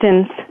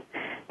acceptance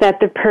that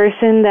the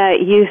person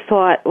that you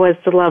thought was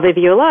the love of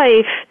your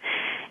life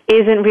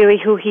isn't really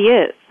who he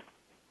is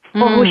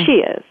or who she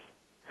is.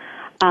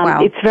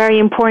 Wow. It's very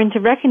important to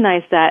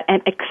recognize that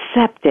and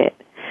accept it.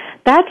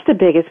 That's the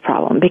biggest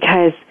problem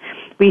because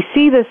we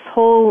see this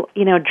whole,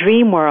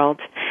 dream world,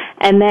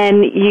 and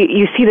then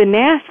you see the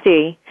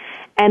nasty,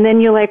 and then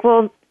you're like,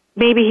 well,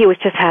 maybe he was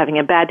just having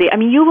a bad day. I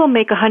mean, you will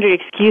make 100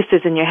 excuses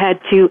in your head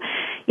to,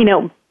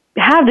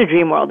 have the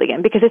dream world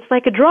again because it's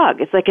like a drug.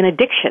 It's like an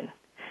addiction.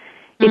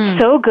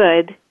 It's so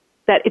good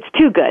that it's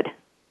too good.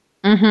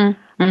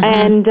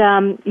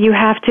 And you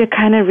have to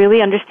kind of really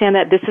understand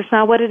that this is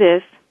not what it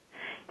is.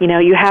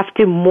 You have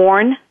to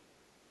mourn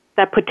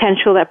that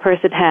potential that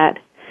person had.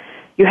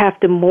 You have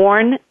to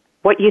mourn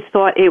what you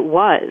thought it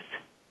was,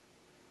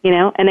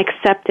 and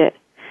accept it.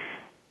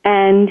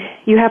 And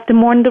you have to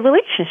mourn the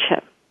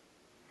relationship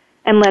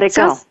and let it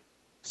go.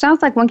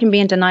 Sounds like one can be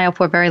in denial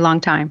for a very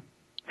long time.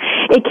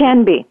 It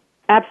can be.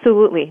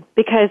 Absolutely,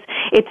 because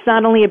it's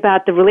not only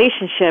about the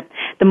relationship.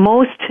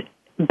 The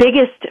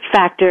biggest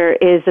factor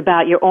is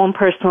about your own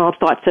personal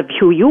thoughts of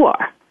who you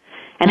are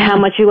and how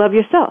much you love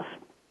yourself.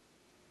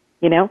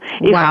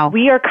 If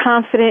we are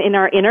confident in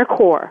our inner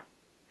core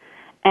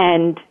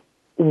and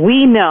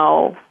we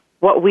know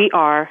what we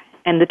are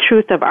and the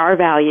truth of our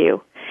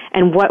value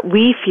and what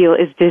we feel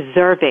is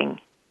deserving,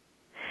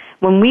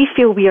 when we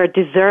feel we are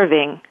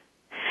deserving,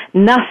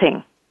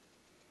 nothing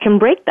can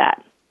break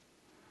that.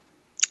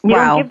 You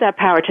don't give that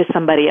power to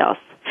somebody else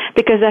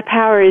because that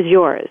power is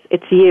yours.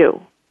 It's you.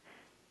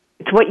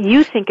 It's what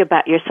you think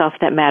about yourself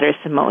that matters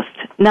the most,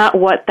 not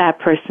what that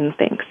person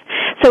thinks.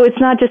 So it's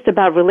not just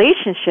about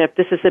relationship.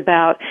 This is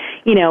about,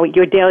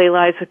 your daily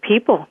lives with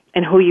people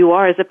and who you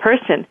are as a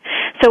person.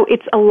 So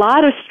it's a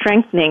lot of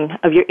strengthening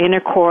of your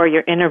inner core,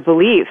 your inner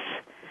beliefs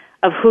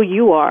of who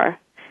you are,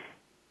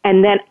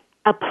 and then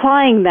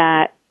applying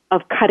that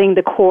of cutting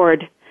the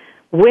cord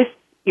with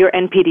your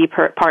NPD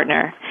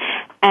partner.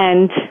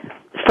 And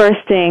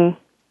first thing,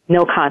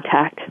 no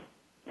contact.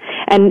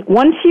 And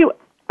once you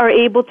are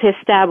able to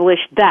establish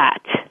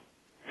that,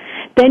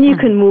 then you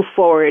can move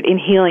forward in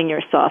healing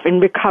yourself, in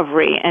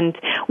recovery, and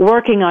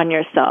working on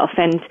yourself,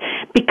 and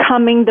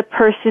becoming the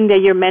person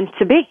that you're meant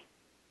to be,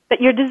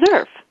 that you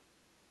deserve.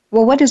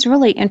 Well, what is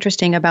really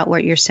interesting about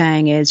what you're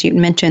saying is you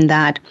mentioned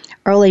that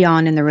early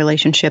on in the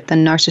relationship, the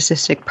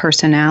narcissistic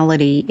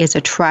personality is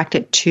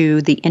attracted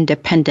to the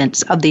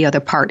independence of the other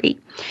party.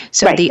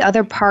 So the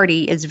other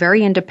party is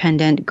very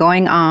independent,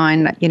 going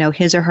on,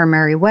 his or her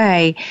merry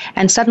way,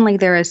 and suddenly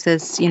there is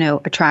this,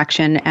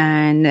 attraction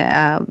and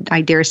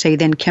I dare say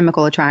then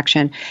chemical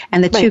attraction,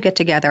 and the two get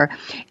together.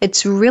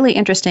 It's really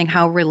interesting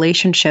how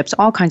relationships,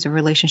 all kinds of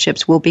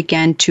relationships, will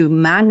begin to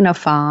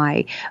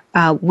magnify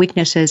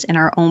weaknesses in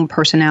our own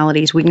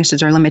personalities,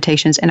 weaknesses or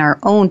limitations in our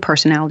own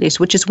personalities,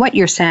 which is what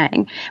you're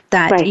saying,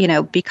 that,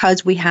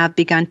 because we have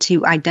begun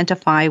to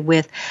identify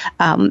with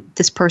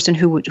this person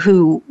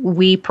who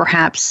we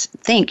perhaps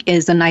think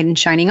is the knight in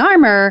shining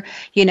armor,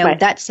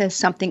 that says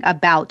something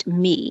about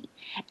me.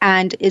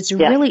 And it's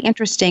really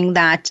interesting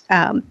that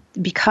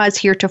because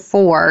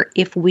heretofore,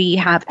 if we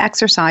have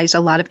exercised a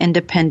lot of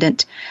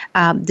independent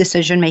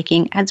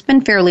decision-making, has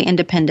been fairly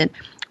independent,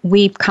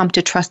 we've come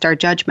to trust our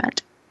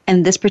judgment.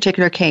 in this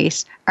particular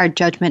case, our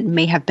judgment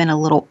may have been a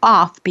little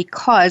off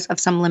because of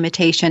some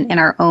limitation in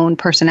our own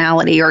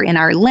personality or in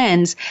our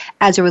lens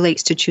as it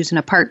relates to choosing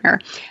a partner.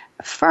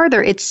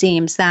 Further, it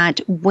seems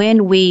that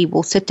when we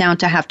will sit down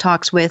to have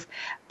talks with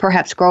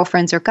perhaps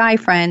girlfriends or guy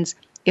friends,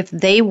 if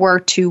they were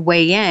to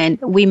weigh in,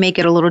 we may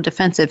get a little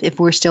defensive if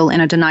we're still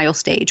in a denial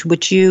stage.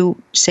 Would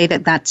you say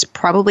that that's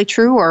probably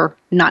true or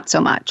not so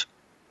much?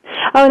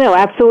 Oh, no,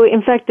 absolutely.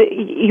 In fact,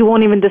 you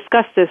won't even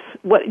discuss this.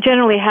 What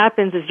generally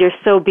happens is you're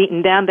so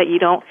beaten down that you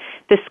don't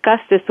discuss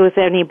this with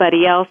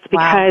anybody else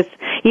because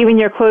even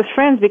your close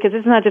friends, because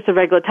it's not just a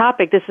regular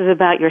topic, this is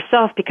about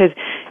yourself because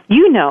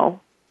you know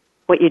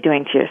what you're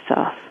doing to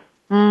yourself.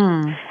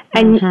 And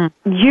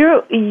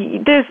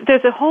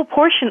there's a whole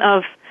portion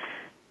of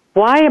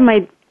why am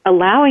I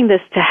allowing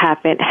this to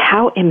happen?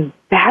 How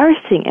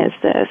embarrassing is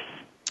this?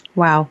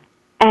 Wow.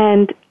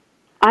 And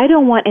I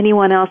don't want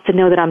anyone else to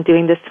know that I'm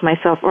doing this to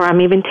myself or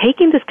I'm even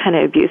taking this kind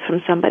of abuse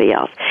from somebody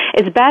else.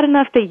 It's bad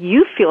enough that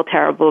you feel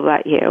terrible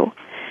about you,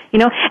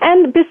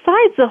 and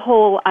besides the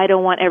whole, I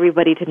don't want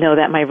everybody to know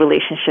that my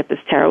relationship is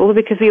terrible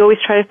because we always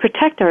try to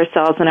protect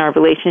ourselves and our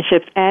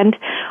relationships and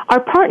our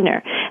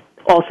partner.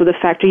 Also the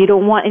factor you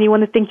don't want anyone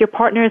to think your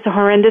partner is a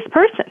horrendous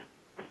person.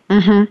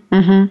 And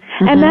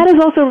that is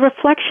also a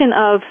reflection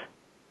of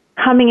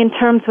coming in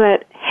terms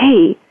with,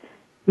 hey,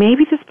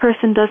 maybe this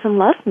person doesn't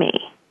love me.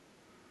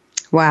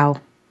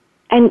 Wow.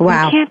 And you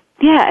can't,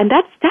 and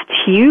that's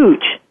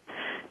huge.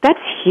 That's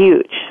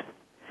huge.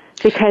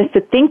 Because to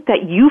think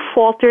that you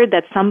faltered,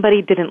 that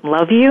somebody didn't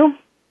love you,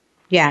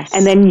 yes,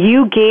 and then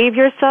you gave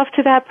yourself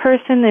to that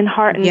person in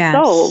heart and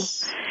soul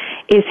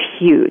is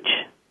huge.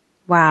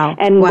 Wow.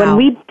 And when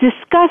we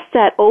discuss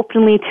that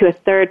openly to a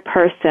third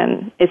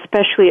person,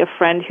 especially a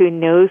friend who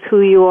knows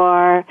who you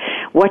are,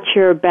 what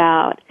you're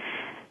about,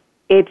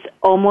 it's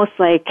almost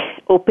like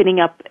opening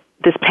up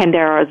this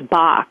Pandora's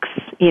box,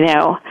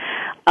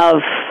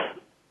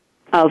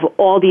 of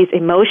all these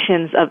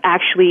emotions, of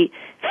actually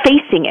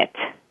facing it.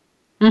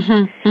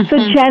 So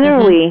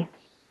generally,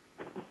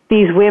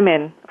 these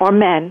women or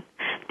men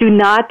do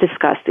not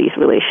discuss these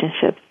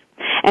relationships,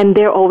 and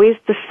they're always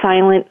the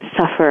silent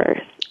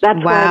sufferers.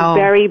 That's why I'm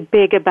very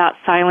big about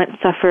silent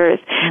sufferers.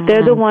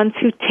 They're the ones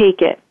who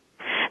take it.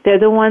 They're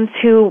the ones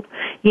who,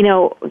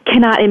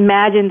 cannot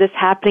imagine this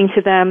happening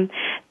to them.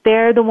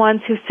 They're the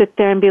ones who sit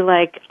there and be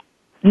like,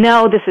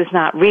 no, this is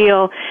not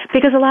real,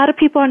 because a lot of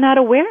people are not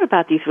aware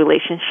about these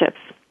relationships.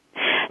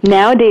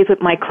 Nowadays with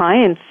my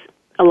clients,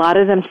 a lot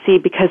of them see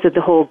because of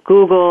the whole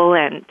Google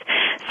and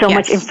so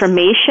much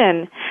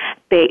information,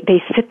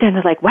 they sit there and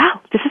they're like,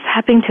 wow, this is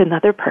happening to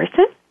another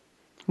person?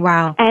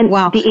 Wow. And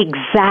the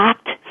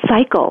exact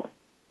cycle.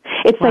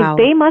 It's like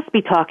they must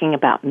be talking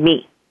about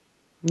me.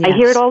 I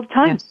hear it all the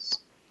time.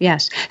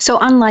 Yes. So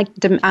unlike,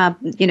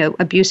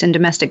 abuse and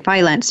domestic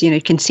violence,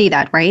 you can see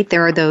that, right?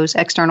 There are those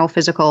external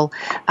physical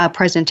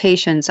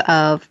presentations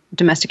of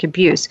domestic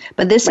abuse.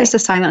 But this is the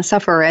silent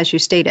sufferer, as you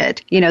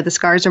stated. The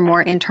scars are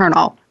more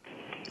internal.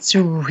 It's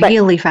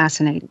really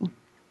fascinating.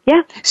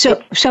 Yeah.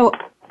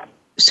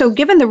 So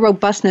given the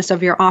robustness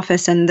of your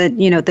office and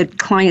the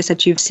clients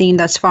that you've seen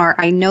thus far,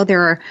 I know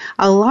there are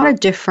a lot of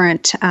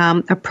different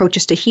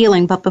approaches to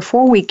healing. But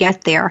before we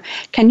get there,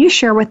 can you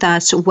share with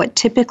us what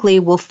typically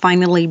will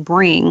finally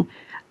bring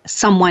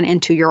someone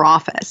into your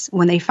office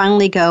when they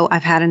finally go,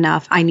 I've had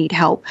enough, I need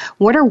help?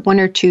 What are one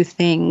or two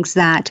things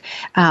that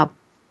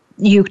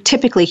you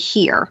typically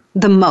hear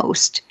the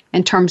most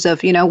in terms of,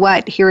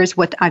 here is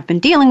what I've been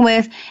dealing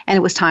with, and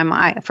it was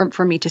time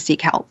for me to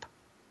seek help?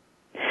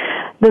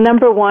 The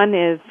number one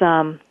is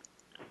I'm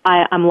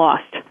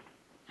lost.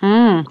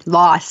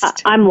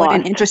 Lost. I'm lost. What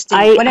an interesting,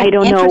 I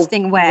don't know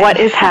way. What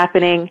is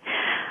happening.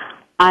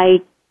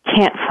 I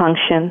can't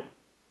function.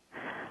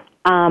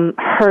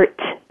 Hurt,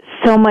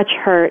 so much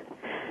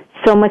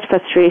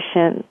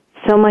frustration,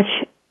 so much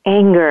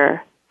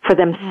anger for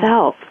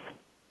themselves.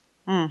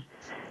 Wow.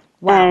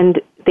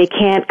 And they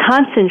can't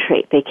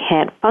concentrate. They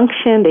can't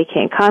function. They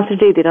can't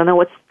concentrate. They don't know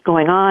what's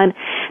going on.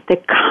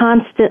 They're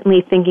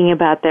constantly thinking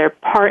about their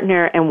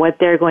partner and what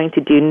they're going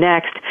to do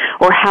next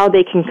or how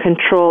they can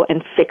control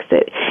and fix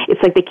it. It's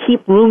like they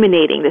keep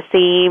ruminating the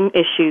same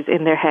issues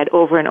in their head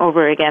over and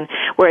over again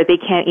where they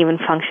can't even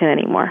function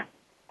anymore.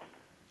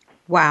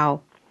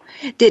 Wow.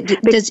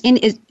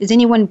 Is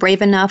anyone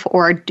brave enough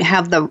or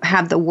have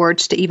the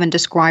words to even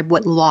describe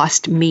what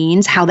lost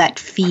means, how that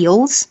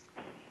feels?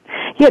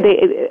 Yeah,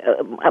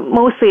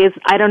 mostly it's,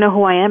 I don't know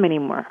who I am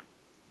anymore.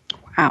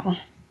 Wow.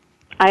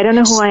 I don't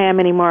know who I am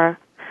anymore.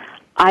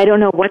 I don't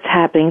know what's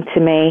happening to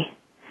me,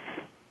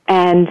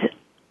 and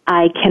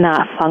I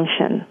cannot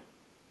function.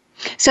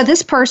 So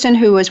this person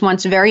who was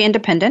once very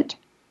independent,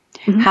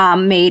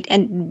 had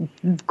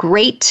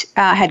great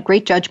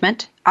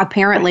judgment,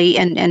 apparently,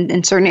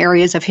 in certain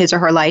areas of his or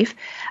her life,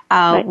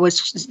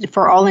 was,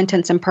 for all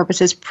intents and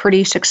purposes,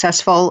 pretty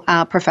successful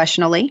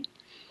professionally.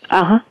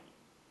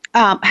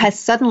 Has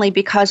suddenly,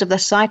 because of the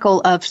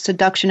cycle of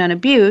seduction and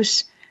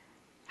abuse,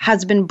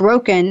 has been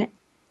broken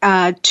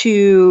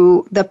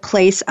to the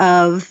place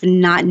of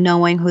not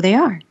knowing who they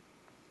are.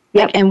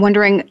 And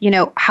wondering,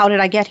 how did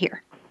I get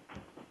here?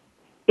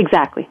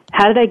 Exactly.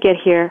 How did I get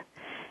here?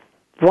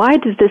 Why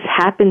did this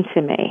happen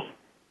to me?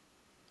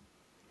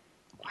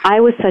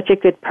 I was such a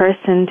good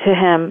person to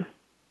him.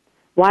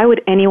 Why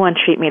would anyone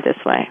treat me this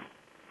way?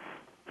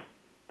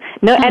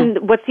 No,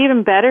 and what's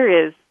even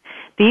better is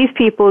these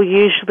people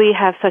usually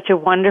have such a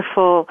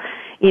wonderful,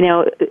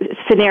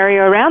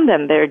 scenario around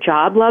them. Their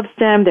job loves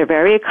them. They're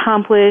very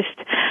accomplished.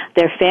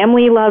 Their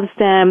family loves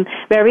them.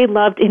 Very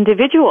loved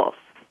individuals,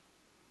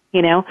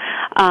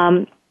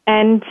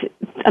 And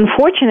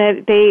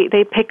unfortunate,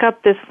 they pick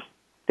up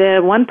the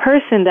one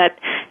person that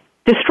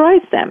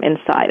destroys them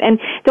inside. And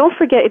don't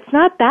forget, it's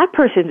not that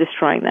person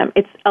destroying them.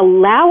 It's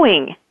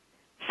allowing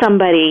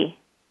somebody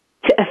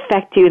to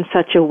affect you in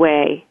such a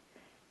way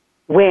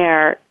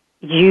where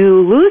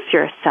you lose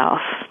yourself.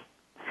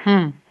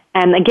 And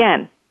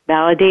again,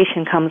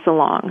 validation comes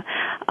along,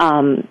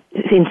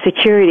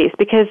 insecurities,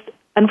 because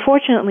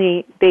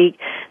unfortunately the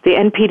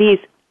NPDs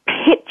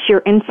hit your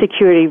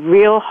insecurity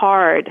real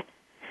hard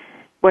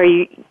where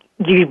you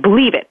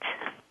believe it.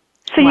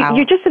 So Wow.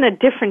 you're just in a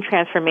different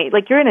transformation,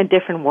 like you're in a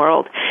different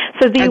world.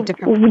 So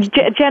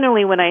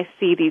generally when I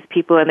see these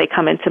people and they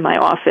come into my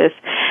office,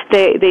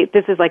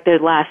 this is like their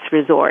last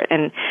resort,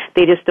 and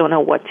they just don't know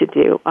what to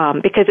do,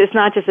 because it's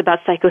not just about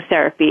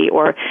psychotherapy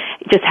or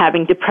just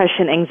having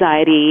depression,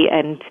 anxiety,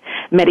 and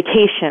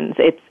medications.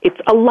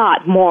 It's a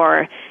lot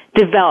more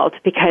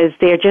developed because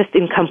they're just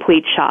in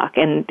complete shock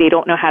and they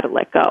don't know how to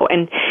let go.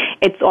 And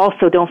it's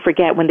also, don't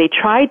forget, when they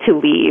try to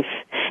leave,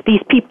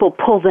 these people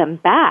pull them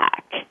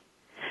back.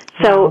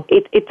 So Wow.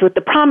 it's with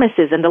the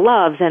promises and the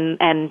loves and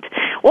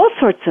all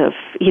sorts of,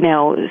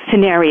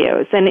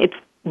 scenarios. And it's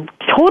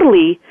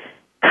totally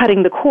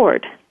cutting the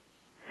cord.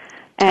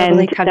 And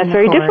Totally cutting that's the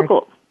very cord.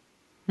 difficult.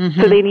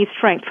 So they need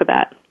strength for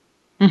that.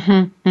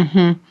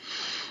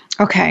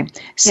 Okay.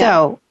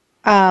 So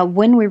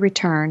when we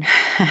return,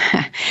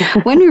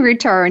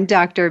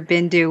 Dr.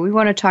 Bindu, we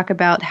want to talk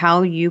about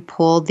how you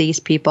pull these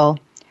people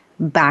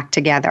back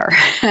together.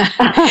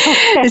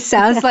 It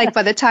sounds like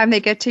by the time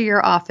they get to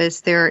your office,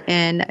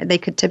 they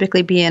could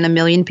typically be in a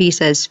million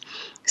pieces.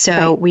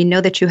 So we know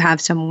that you have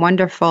some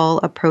wonderful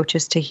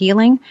approaches to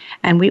healing,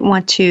 and we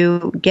want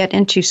to get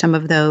into some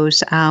of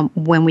those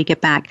when we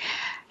get back.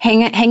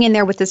 Hang in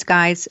there with us,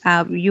 guys.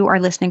 You are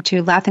listening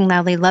to Laughing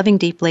Loudly, Loving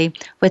Deeply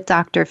with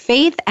Dr.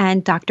 Faith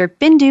and Dr.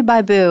 Bindu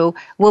Babu.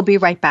 We'll be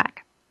right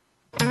back.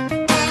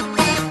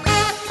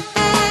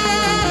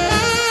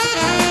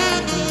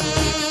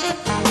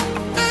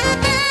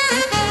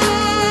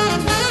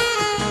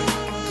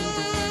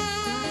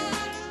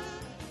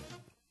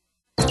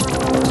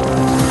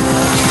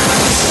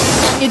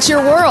 It's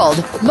your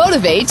world.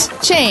 Motivate,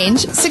 change,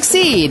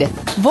 succeed.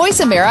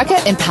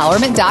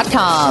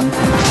 VoiceAmericaEmpowerment.com.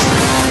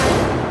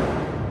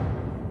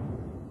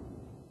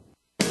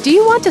 Do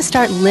you want to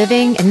start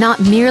living and not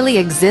merely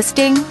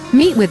existing?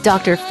 Meet with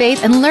Dr.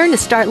 Faith and learn to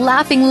start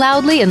laughing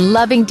loudly and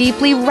loving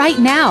deeply right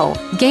now.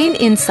 Gain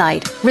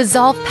insight.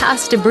 Resolve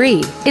past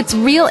debris. It's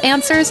real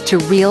answers to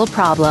real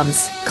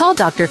problems. Call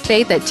Dr.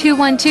 Faith at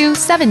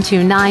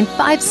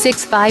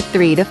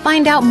 212-729-5653 to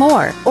find out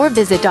more, or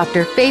visit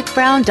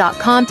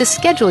drfaithbrown.com to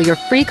schedule your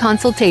free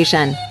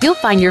consultation. You'll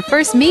find your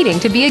first meeting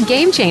to be a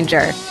game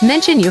changer.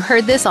 Mention you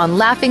heard this on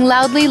Laughing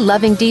Loudly,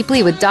 Loving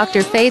Deeply with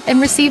Dr. Faith and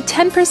receive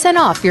 10%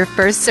 off your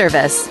first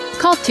service.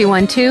 Call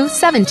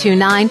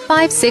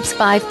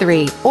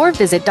 212-729-5653 or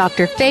visit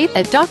Dr. Faith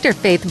at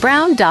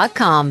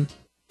drfaithbrown.com.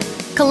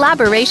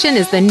 Collaboration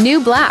is the new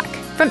black.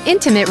 From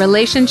intimate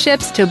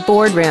relationships to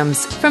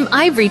boardrooms, from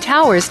ivory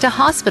towers to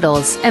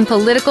hospitals and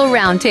political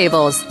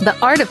roundtables, the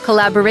art of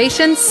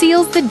collaboration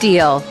seals the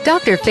deal.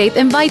 Dr. Faith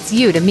invites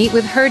you to meet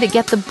with her to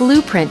get the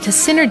blueprint to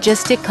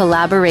synergistic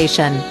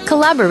collaboration.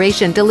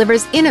 Collaboration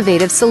delivers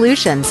innovative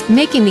solutions,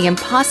 making the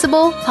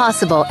impossible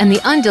possible and the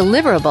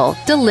undeliverable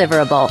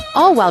deliverable,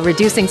 all while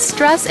reducing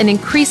stress and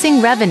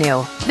increasing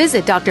revenue.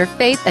 Visit Dr.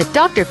 Faith at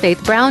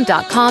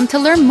drfaithbrown.com to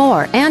learn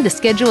more and to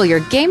schedule your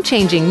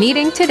game-changing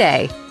meeting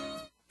today.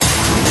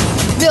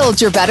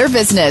 Build your better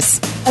business.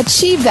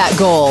 Achieve that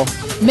goal.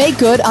 Make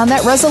good on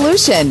that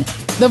resolution.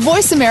 The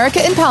Voice America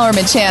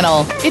Empowerment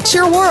Channel. It's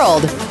your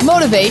world.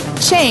 Motivate,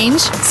 change,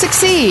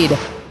 succeed.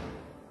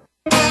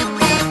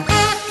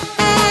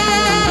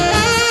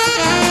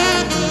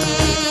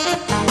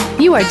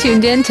 You are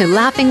tuned in to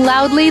Laughing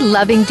Loudly,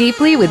 Loving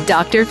Deeply with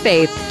Dr.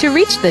 Faith. To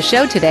reach the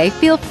show today,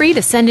 feel free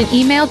to send an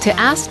email to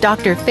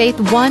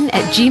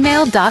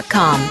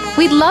AskDrFaith1@gmail.com.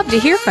 We'd love to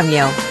hear from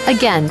you.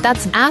 Again,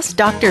 that's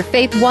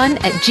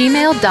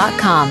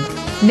AskDrFaith1@gmail.com.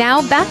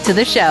 Now back to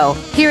the show.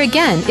 Here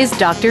again is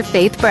Dr.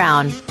 Faith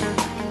Brown.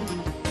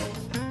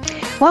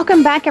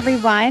 Welcome back,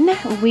 everyone.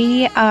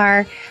 We've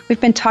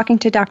been talking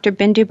to Dr.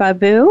 Bindu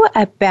Babu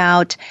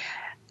about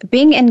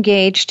being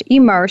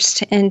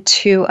immersed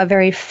into a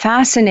very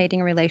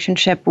fascinating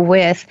relationship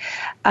with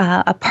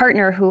a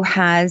partner who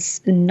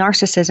has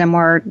narcissism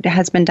or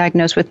has been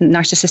diagnosed with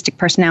narcissistic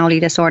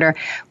personality disorder.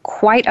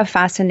 Quite a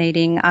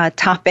fascinating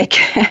topic.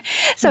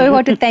 So we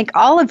want to thank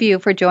all of you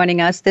for joining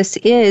us. This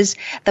is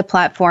the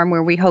platform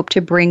where we hope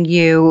to bring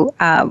you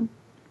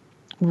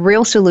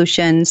real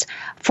solutions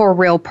for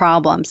real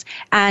problems.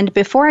 And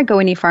before I go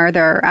any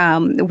farther,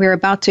 we're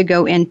about to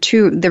go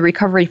into the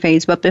recovery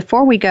phase. But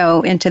before we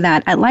go into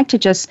that, I'd like to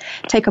just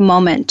take a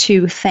moment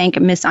to thank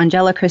Miss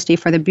Angela Christie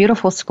for the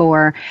beautiful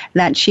score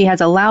that she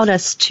has allowed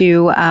us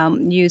to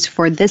use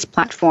for this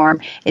platform.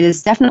 It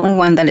is definitely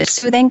one that is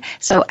soothing.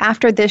 So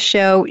after this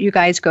show, you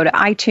guys go to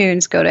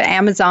iTunes, go to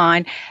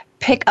Amazon,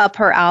 pick up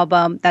her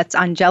album. That's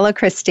Angela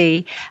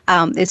Christie.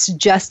 It's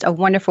just a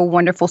wonderful,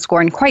 wonderful score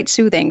and quite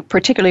soothing,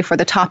 particularly for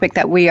the topic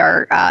that we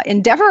are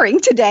endeavoring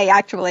today,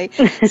 actually.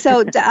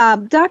 So,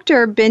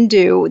 Dr.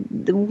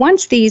 Bindu,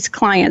 once these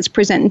clients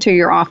present into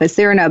your office,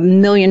 they're in a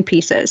million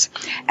pieces.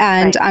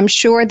 And right. I'm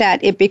sure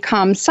that it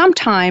becomes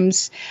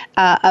sometimes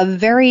a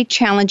very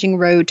challenging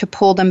road to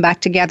pull them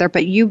back together.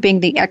 But you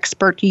being the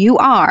expert you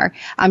are,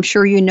 I'm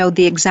sure you know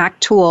the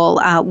exact tool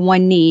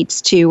one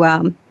needs to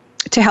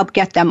help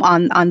get them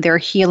on their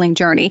healing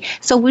journey.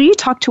 So will you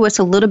talk to us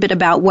a little bit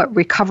about what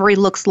recovery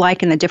looks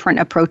like and the different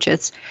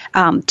approaches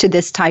to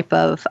this type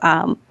of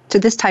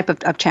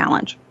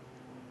challenge?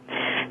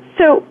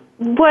 So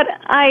what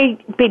I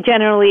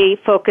generally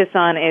focus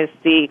on is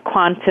the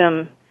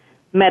quantum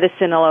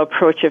medicinal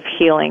approach of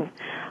healing.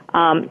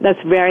 That's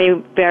very,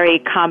 very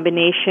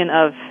combination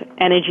of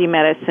energy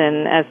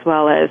medicine as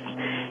well as,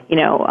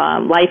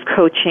 life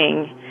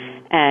coaching.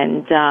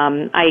 And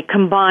I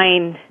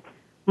combine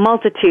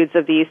multitudes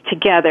of these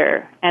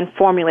together and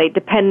formulate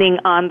depending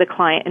on the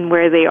client and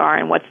where they are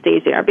and what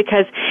stage they are,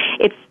 because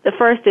the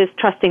first is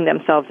trusting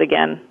themselves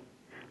again,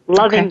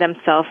 loving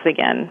themselves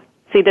again.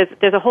 See,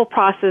 there's a whole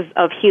process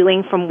of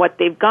healing from what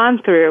they've gone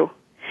through,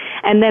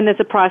 and then there's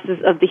a process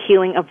of the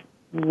healing of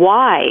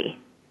why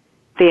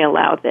they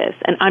allowed this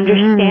and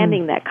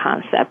understanding that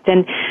concept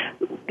and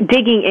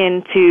digging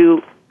in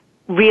to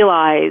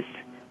realize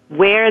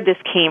where this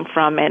came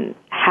from and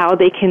how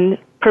they can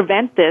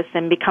prevent this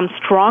and become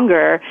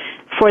stronger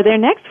for their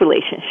next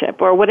relationship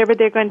or whatever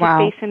they're going to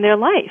face in their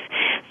life.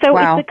 So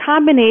it's a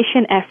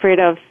combination effort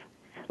of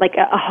like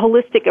a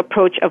holistic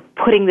approach of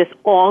putting this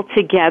all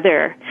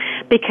together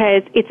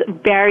because it's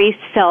very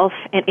self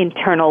and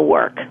internal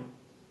work.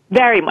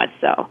 Very much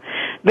so.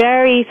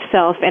 Very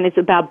self, and it's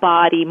about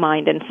body,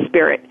 mind, and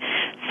spirit.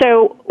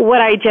 So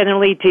what I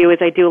generally do is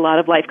I do a lot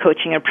of life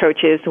coaching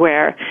approaches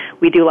where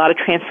we do a lot of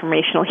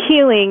transformational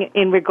healing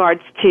in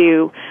regards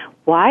to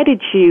why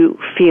did you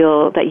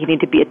feel that you need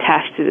to be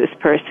attached to this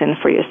person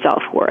for your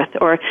self-worth?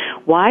 Or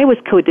why was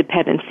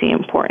codependency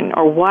important?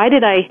 Or why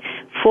did I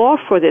fall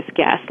for this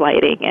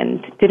gaslighting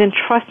and didn't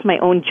trust my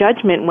own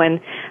judgment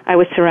when I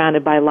was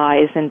surrounded by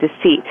lies and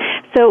deceit?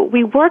 So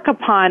we work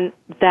upon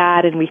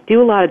that and we do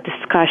a lot of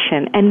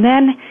discussion and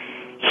then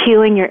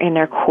healing your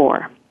inner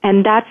core.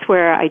 And that's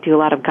where I do a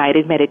lot of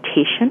guided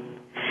meditation.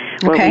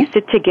 Where we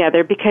sit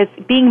together because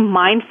being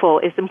mindful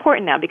is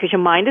important now because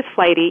your mind is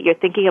flighty, you're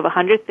thinking of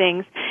 100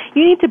 things.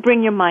 You need to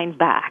bring your mind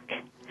back.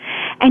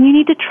 And you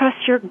need to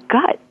trust your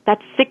gut, that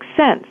sixth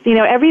sense.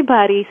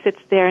 Everybody sits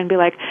there and be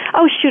like,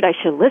 oh, shoot, I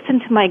should listen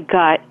to my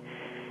gut,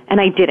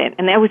 and I didn't.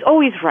 And I was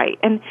always right.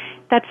 And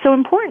that's so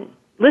important.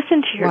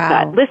 Listen to your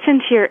gut. Listen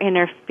to your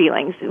inner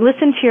feelings.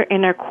 Listen to your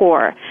inner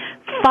core.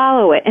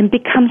 Follow it and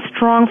become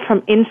strong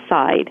from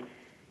inside,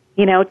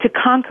 to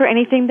conquer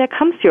anything that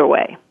comes your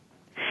way.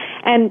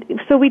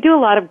 And so we do a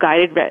lot of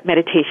guided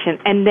meditation,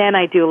 and then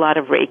I do a lot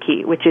of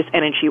Reiki, which is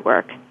energy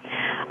work,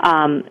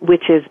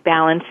 which is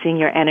balancing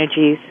your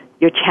energies,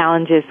 your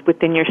challenges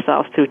within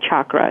yourself through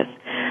chakras.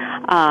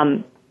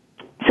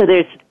 So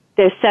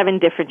there's 7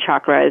 different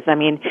chakras. I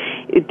mean,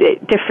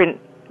 different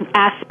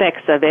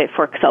aspects of it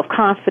for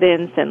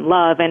self-confidence and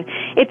love, and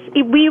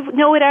we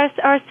know it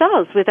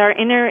ourselves with our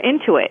inner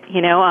intuit.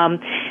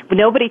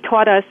 Nobody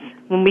taught us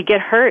when we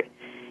get hurt.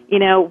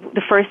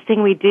 The first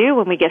thing we do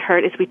when we get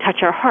hurt is we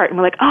touch our heart, and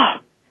we're like, oh,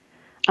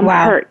 I'm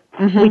hurt.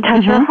 We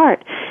touch our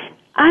heart.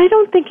 I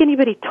don't think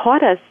anybody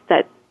taught us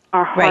that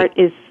our heart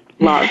is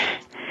love.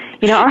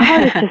 Our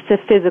heart is just a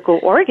physical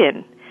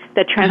organ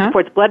that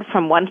transports blood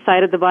from one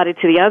side of the body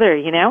to the other,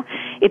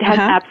 It has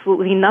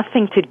absolutely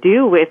nothing to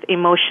do with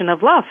emotion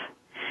of love.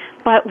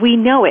 But we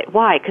know it.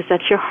 Why? Because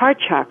that's your heart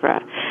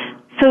chakra.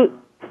 So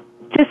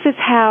this is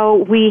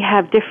how we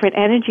have different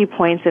energy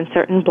points and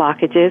certain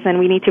blockages, and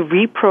we need to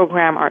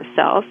reprogram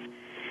ourselves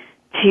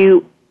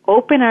to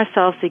open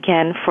ourselves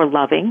again for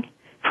loving,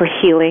 for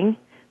healing,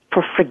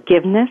 for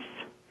forgiveness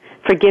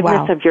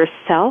of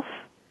yourself,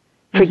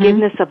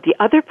 forgiveness of the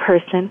other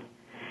person,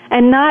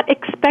 and not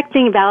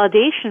expecting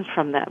validation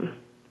from them.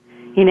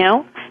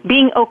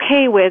 Being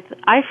okay with,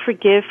 I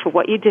forgive for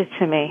what you did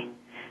to me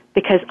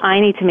because I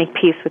need to make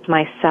peace with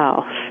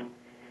myself.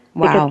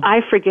 Because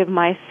I forgive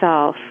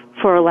myself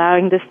for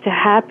allowing this to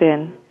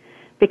happen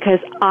because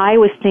I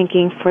was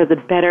thinking for the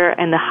better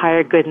and the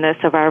higher goodness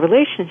of our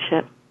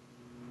relationship.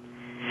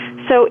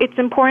 So it's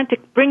important to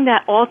bring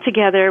that all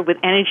together with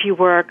energy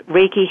work,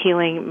 Reiki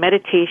healing,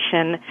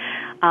 meditation.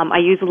 I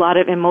use a lot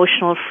of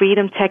emotional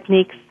freedom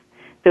techniques.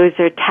 Those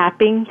are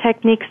tapping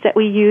techniques that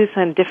we use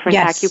on different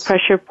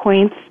acupressure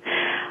points.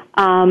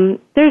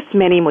 There's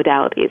many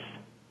modalities,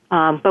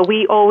 but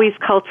we always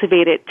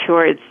cultivate it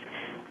towards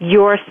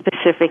your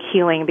specific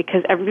healing,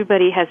 because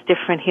everybody has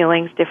different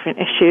healings, different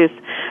issues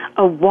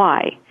of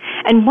why.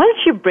 And once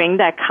you bring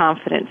that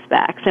confidence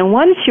back, and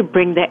once you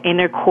bring that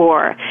inner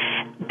core,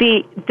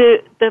 the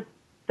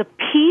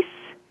peace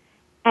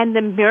and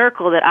the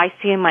miracle that I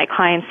see in my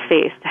clients'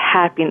 face, the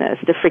happiness,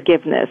 the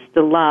forgiveness,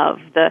 the love,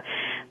 the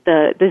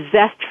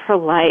zest for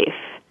life,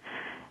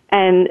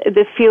 and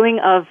the feeling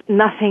of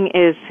nothing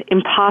is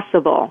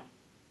impossible.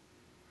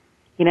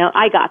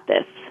 I got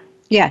this.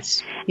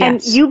 Yes.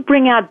 And you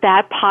bring out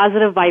that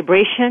positive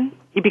vibration,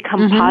 you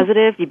become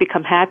positive, you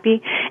become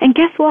happy. And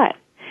guess what?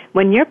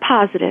 When you're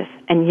positive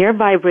and you're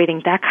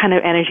vibrating that kind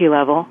of energy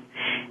level,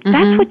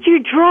 that's what you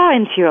draw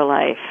into your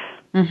life.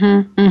 You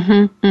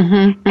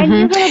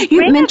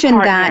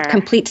mentioned that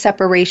complete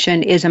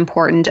separation is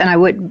important, and I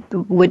would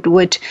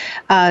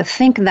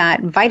think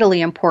that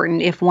vitally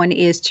important if one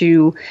is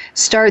to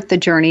start the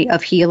journey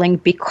of healing,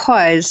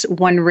 because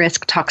one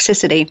risks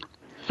toxicity.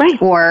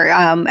 Right. Or,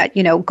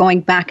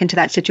 going back into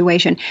that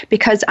situation,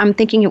 because I'm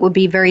thinking it would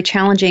be very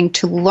challenging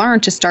to learn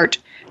to start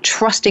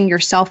trusting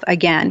yourself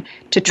again,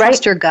 to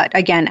trust your gut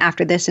again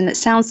after this. And it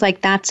sounds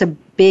like that's a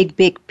big,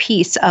 big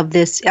piece of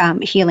this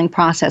healing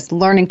process,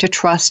 learning to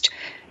trust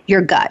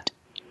your gut.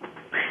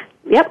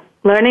 Yep.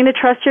 Learning to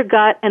trust your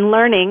gut and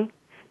learning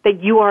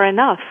that you are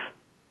enough.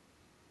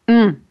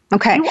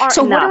 Okay.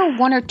 So enough.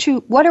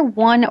 What are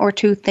one or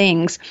two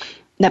things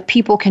that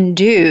people can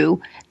do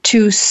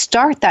to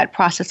start that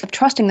process of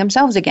trusting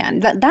themselves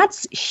again?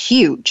 That's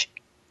huge.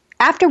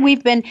 After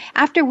we've been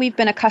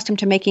accustomed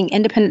to making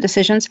independent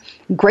decisions,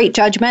 great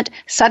judgment,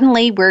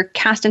 suddenly we're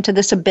cast into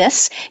this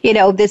abyss,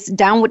 this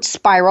downward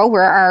spiral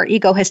where our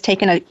ego has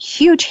taken a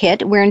huge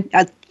hit. We're in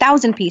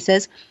 1,000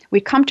 pieces. We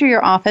come to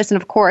your office,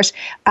 and of course,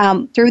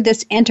 through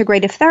this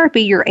integrative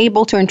therapy, you're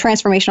able to, in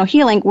transformational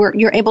healing,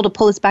 you're able to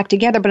pull us back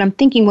together. But I'm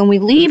thinking when we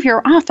leave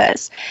your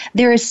office,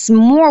 there is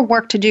more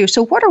work to do.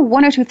 So what are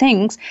one or two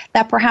things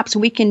that perhaps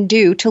we can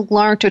do to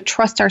learn to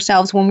trust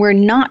ourselves when we're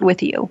not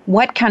with you?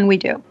 What can we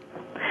do?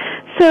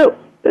 So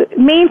the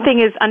main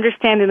thing is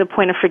understanding the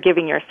point of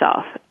forgiving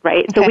yourself,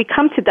 right? Okay. So we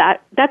come to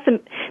that. That's to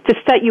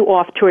set you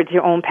off towards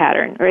your own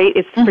pattern, right?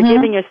 It's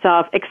forgiving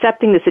yourself,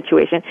 accepting the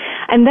situation.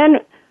 And then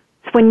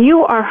when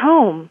you are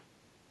home,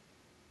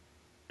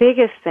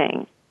 biggest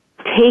thing,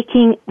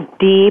 taking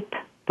deep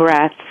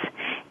breaths,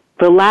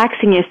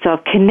 relaxing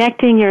yourself,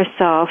 connecting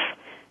yourself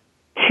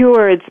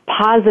towards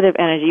positive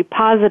energy,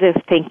 positive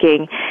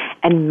thinking,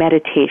 and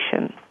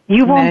meditation.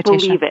 You won't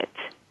believe it.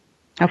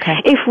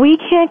 Okay. If we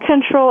can't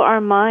control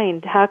our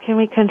mind, how can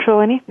we control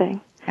anything?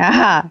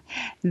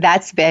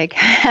 That's big.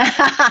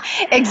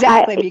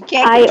 Exactly.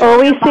 I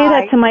always say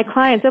that to my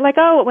clients. They're like,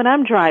 when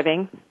I'm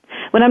driving,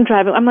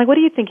 I'm like, what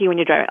are you thinking when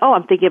you're driving? Oh,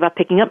 I'm thinking about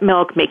picking up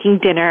milk, making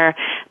dinner,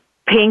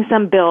 paying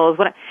some bills.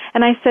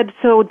 And I said,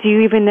 so do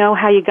you even know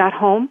how you got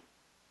home?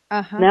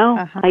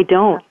 No, I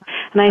don't.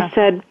 And I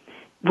said,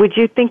 would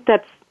you think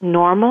that's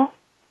normal?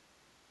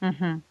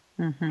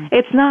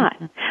 It's not.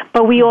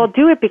 But we all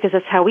do it because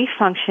that's how we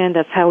function,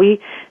 that's how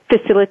we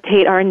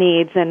facilitate our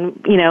needs and,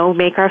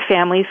 make our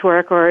families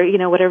work or,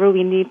 whatever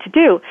we need to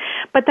do.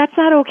 But that's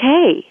not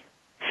okay.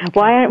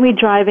 Why aren't we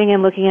driving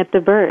and looking at the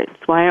birds?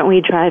 Why aren't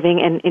we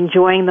driving and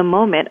enjoying the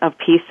moment of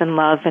peace and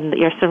love and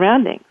your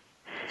surroundings?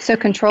 So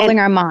controlling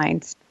our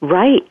minds.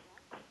 Right.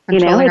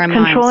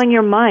 Controlling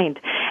your mind.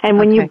 And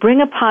when you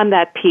bring upon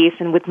that peace,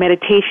 and with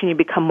meditation you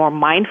become more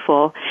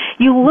mindful,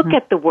 you look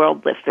at the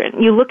world different.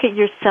 You look at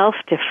yourself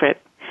different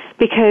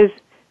because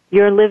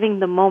you're living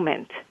the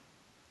moment.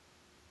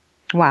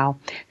 Wow.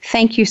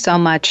 Thank you so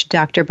much,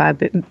 Dr.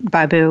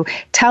 Babu.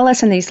 Tell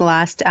us in the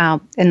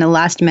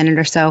last minute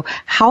or so,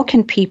 how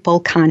can people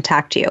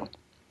contact you?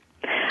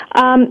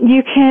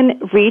 You can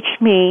reach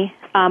me.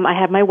 I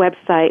have my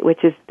website,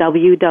 which is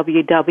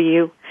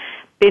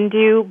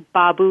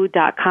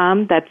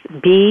www.bindubabu.com. That's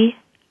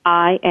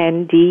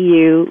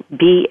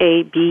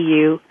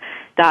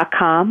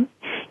BINDUBABU.com.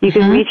 You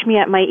can reach me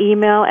at my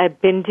email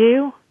at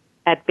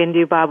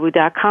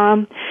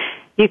bindubabu.com.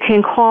 You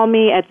can call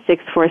me at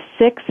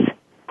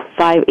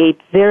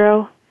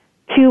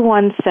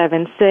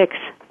 646-580-2176.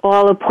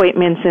 All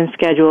appointments and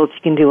schedules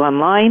you can do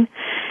online.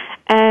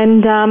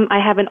 And I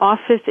have an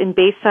office in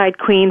Bayside,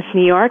 Queens,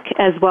 New York,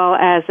 as well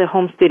as a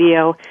home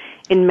studio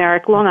in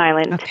Merrick, Long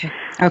Island.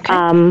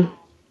 Okay.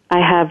 I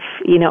have,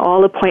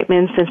 all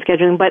appointments and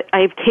scheduling, but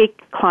I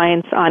take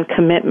clients on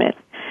commitment.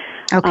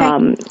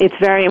 Okay. It's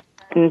very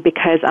important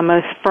because I'm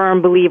a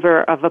firm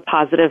believer of a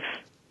positive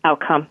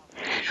outcome.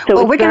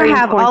 So we're going to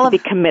have all to be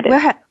committed.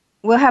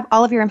 We'll have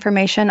all of your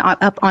information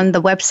up on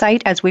the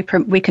website as we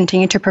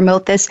continue to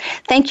promote this.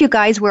 Thank you,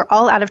 guys. We're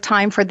all out of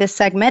time for this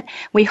segment.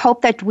 We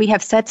hope that we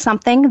have said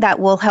something that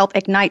will help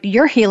ignite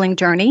your healing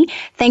journey.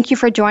 Thank you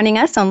for joining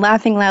us on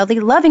Laughing Loudly,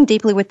 Loving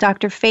Deeply with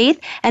Dr. Faith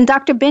and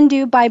Dr.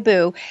 Bindu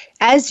Babu.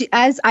 As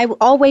I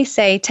always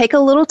say, take a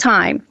little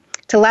time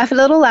to laugh a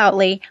little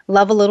loudly,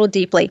 love a little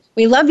deeply.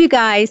 We love you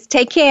guys.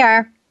 Take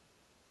care.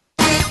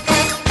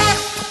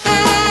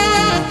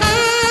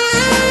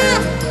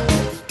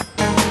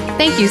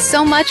 Thank you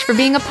so much for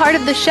being a part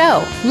of the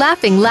show.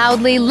 Laughing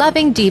Loudly,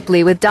 Loving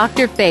Deeply with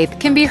Dr. Faith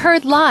can be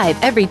heard live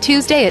every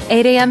Tuesday at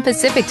 8 a.m.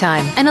 Pacific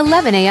Time and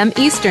 11 a.m.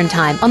 Eastern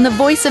Time on the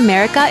Voice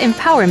America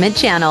Empowerment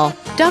Channel.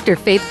 Dr.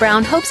 Faith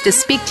Brown hopes to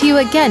speak to you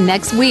again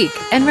next week.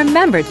 And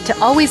remember to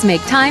always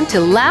make time to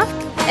laugh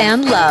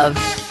and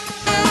love.